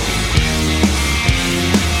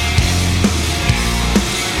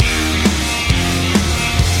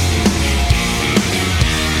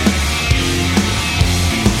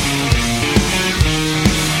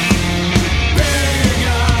 Big eyes,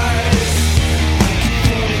 I keep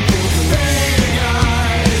falling for the big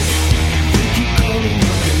eyes. They keep calling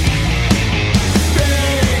my name.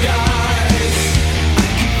 Big eyes, I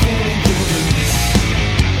keep falling for them.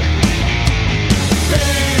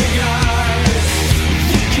 Big eyes,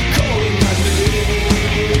 they keep calling my name.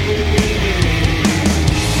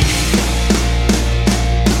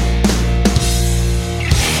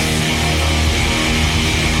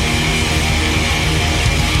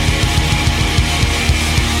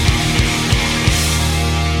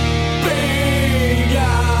 Big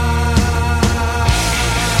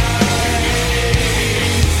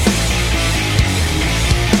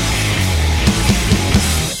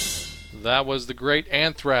That was the great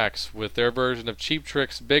Anthrax with their version of Cheap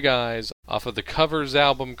Trick's Big Eyes off of the covers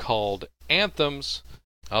album called Anthems.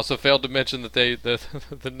 I also failed to mention that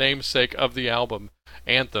the namesake of the album,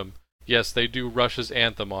 Anthem. Yes, they do Rush's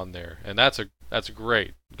Anthem on there, and that's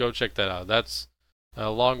great. Go check that out. That's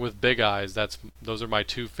along with Big Eyes. Those are my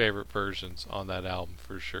two favorite versions on that album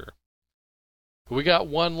for sure. We got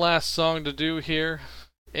one last song to do here,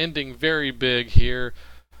 ending very big here.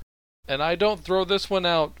 And I don't throw this one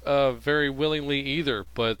out very willingly either,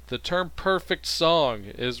 but the term perfect song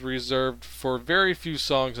is reserved for very few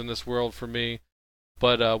songs in this world for me.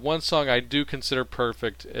 But one song I do consider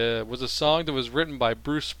perfect was a song that was written by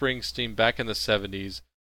Bruce Springsteen back in the 70s,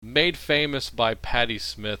 made famous by Patti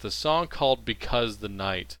Smith, a song called Because the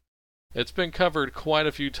Night. It's been covered quite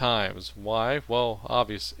a few times. Why? Well,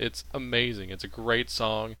 obvious. It's amazing. It's a great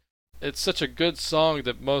song. it's such a good song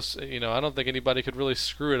that most, I don't think anybody could really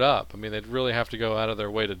screw it up. I mean, they'd really have to go out of their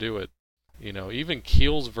way to do it. Even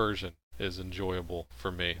Keel's version is enjoyable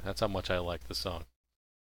for me. That's how much I like the song.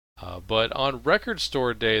 But on Record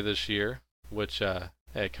Store Day this year, which,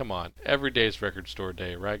 hey, come on, every day's Record Store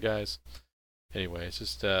Day, right, guys? Anyway, it's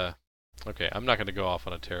just, okay, I'm not going to go off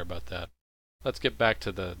on a tear about that. Let's get back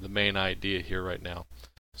to the main idea here right now.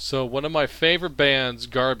 So one of my favorite bands,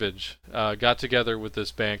 Garbage, got together with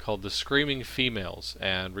this band called the Screaming Females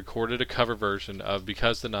and recorded a cover version of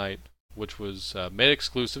Because the Night, which was made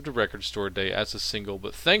exclusive to Record Store Day as a single,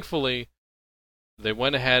 but thankfully they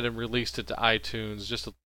went ahead and released it to iTunes just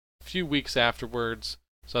a few weeks afterwards.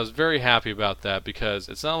 So I was very happy about that because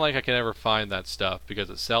it's not like I can ever find that stuff because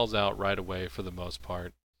it sells out right away for the most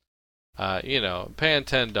part. Paying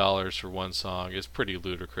 $10 for one song is pretty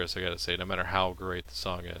ludicrous, I gotta say, no matter how great the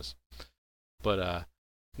song is. But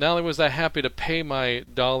not only was I happy to pay my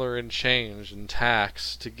dollar and change in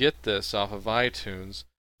tax to get this off of iTunes,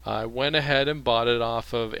 I went ahead and bought it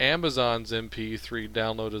off of Amazon's MP3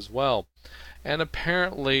 download as well. And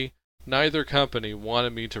apparently, neither company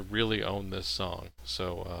wanted me to really own this song.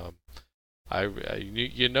 So,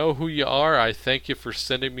 you know who you are. I thank you for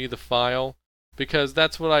sending me the file. Because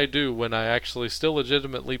that's what I do when I actually still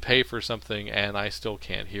legitimately pay for something and I still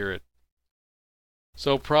can't hear it.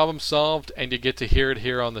 So problem solved, and you get to hear it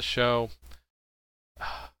here on the show.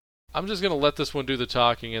 I'm just going to let this one do the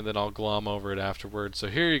talking and then I'll glom over it afterwards. So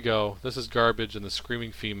here you go. This is Garbage and the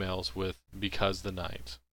Screaming Females with Because the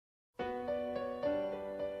Night.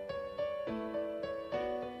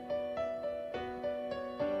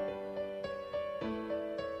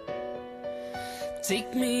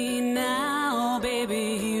 Take me now,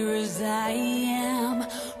 baby, here as I am.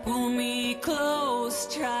 Pull me close,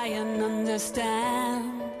 try and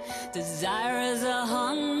understand. Desire is a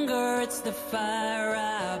hunger, it's the fire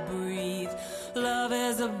I breathe. Love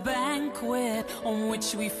is a banquet on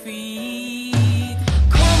which we feed.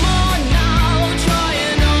 Come on now, try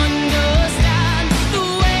and understand the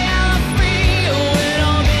way I feel when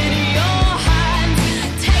I'm in your hands.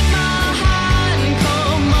 Take my hand,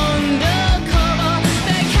 come undercover.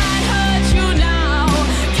 They can't hurt you now,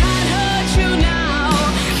 can't hurt you now,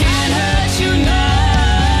 can't hurt you now.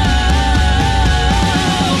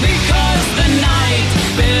 Because the night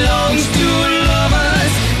belongs to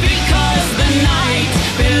lovers. Because the night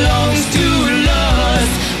belongs to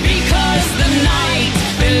lovers. Because the night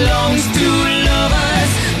belongs to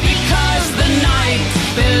lovers. Because the night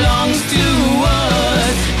belongs to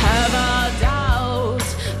us. Have our doubts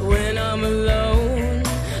when I'm alone.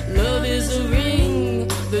 Love is a ring,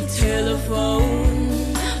 the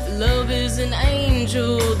telephone. Love is an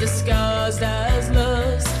angel disguised as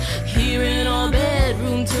lust. Here in our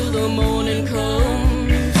bedroom till the morning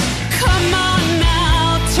comes. Come on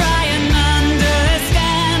now, try and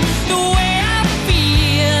understand the way I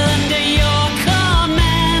feel under your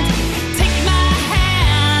command. Take my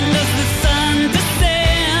hand as the sun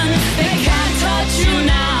descends. They can't touch you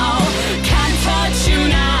now, can't touch you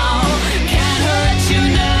now, can't hurt you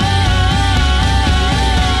now.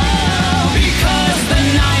 Because the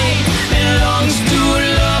night belongs to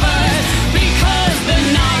lovers. Because the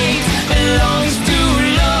night belongs to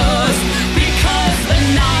lovers.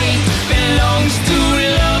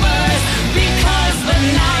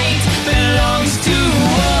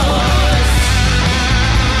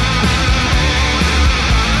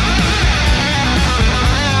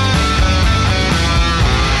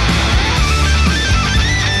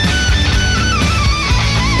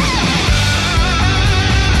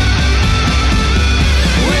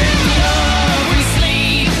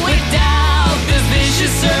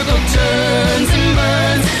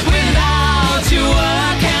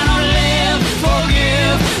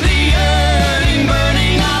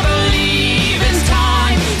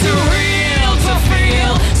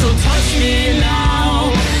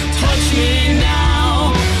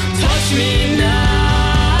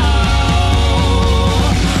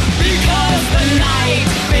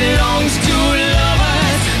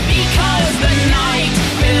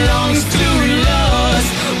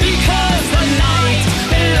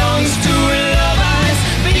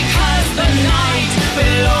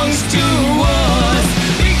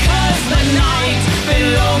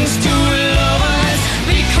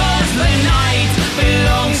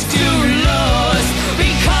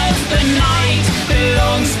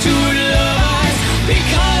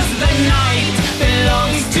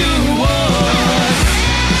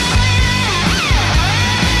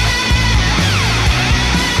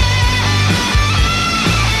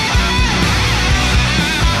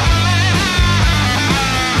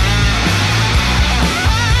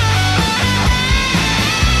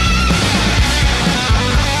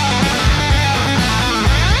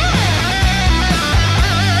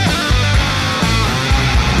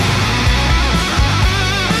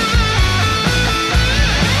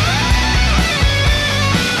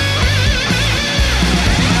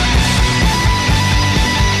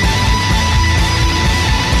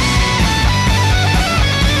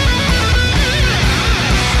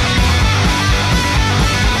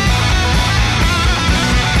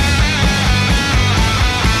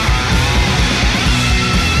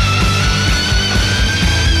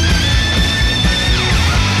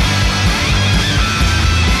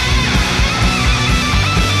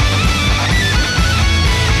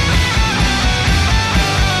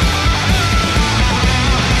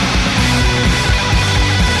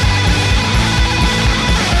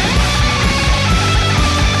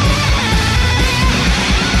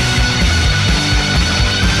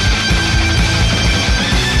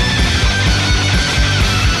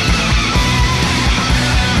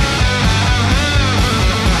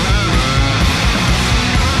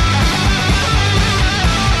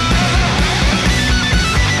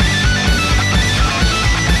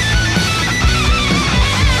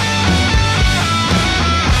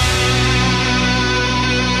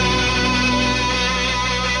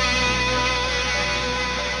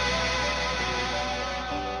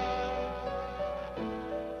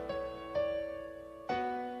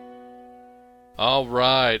 All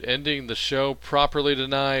right, ending the show properly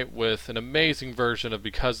tonight with an amazing version of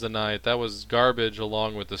Because the Night. That was Garbage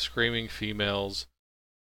along with the Screaming Females.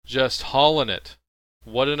 Just hauling it.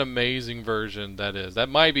 What an amazing version that is. That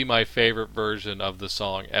might be my favorite version of the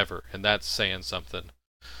song ever, and that's saying something.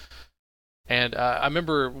 And I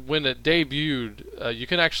remember when it debuted, you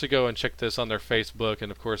can actually go and check this on their Facebook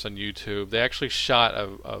and, of course, on YouTube. They actually shot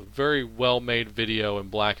a very well-made video in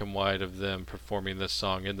black and white of them performing this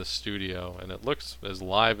song in the studio, and it looks as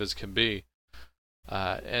live as can be.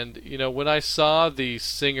 And, you know, when I saw the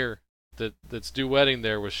singer that's duetting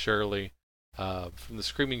there with Shirley from the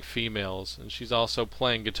Screaming Females, and she's also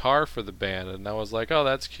playing guitar for the band, and I was like, oh,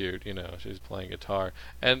 that's cute, you know, she's playing guitar.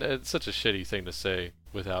 And it's such a shitty thing to say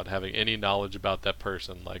without having any knowledge about that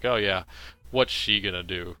person. Like, oh yeah, what's she gonna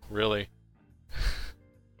do? Really?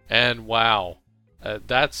 And wow,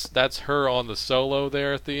 that's her on the solo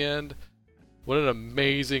there at the end. What an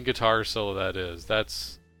amazing guitar solo that is.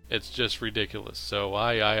 It's just ridiculous. So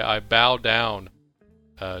I bow down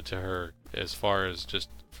to her as far as just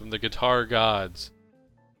from the guitar gods.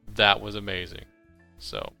 That was amazing.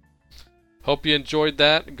 So hope you enjoyed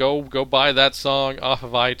that. Go buy that song off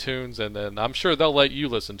of iTunes, and then I'm sure they'll let you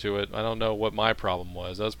listen to it. I don't know what my problem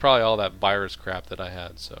was. That was probably all that virus crap that I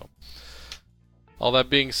had. So, all that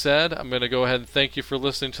being said, I'm going to go ahead and thank you for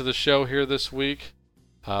listening to the show here this week.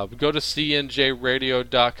 Go to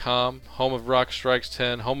cnjradio.com, home of Rock Strikes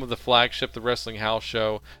 10, home of the flagship, The Wrestling House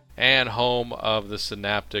Show, and home of the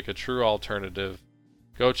Synaptic, a true alternative.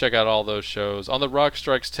 Go check out all those shows. On the Rock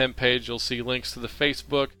Strikes 10 page, you'll see links to the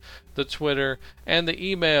Facebook, the Twitter, and the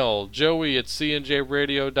email,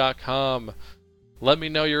 joey@cnjradio.com. Let me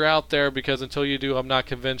know you're out there, because until you do, I'm not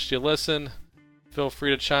convinced you listen. Feel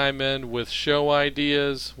free to chime in with show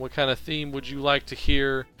ideas. What kind of theme would you like to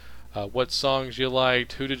hear? What songs you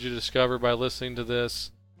liked? Who did you discover by listening to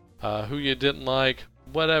this? Who you didn't like?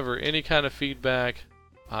 Whatever. Any kind of feedback,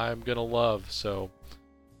 I'm going to love. So,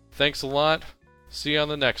 thanks a lot. See you on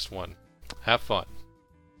the next one. Have fun.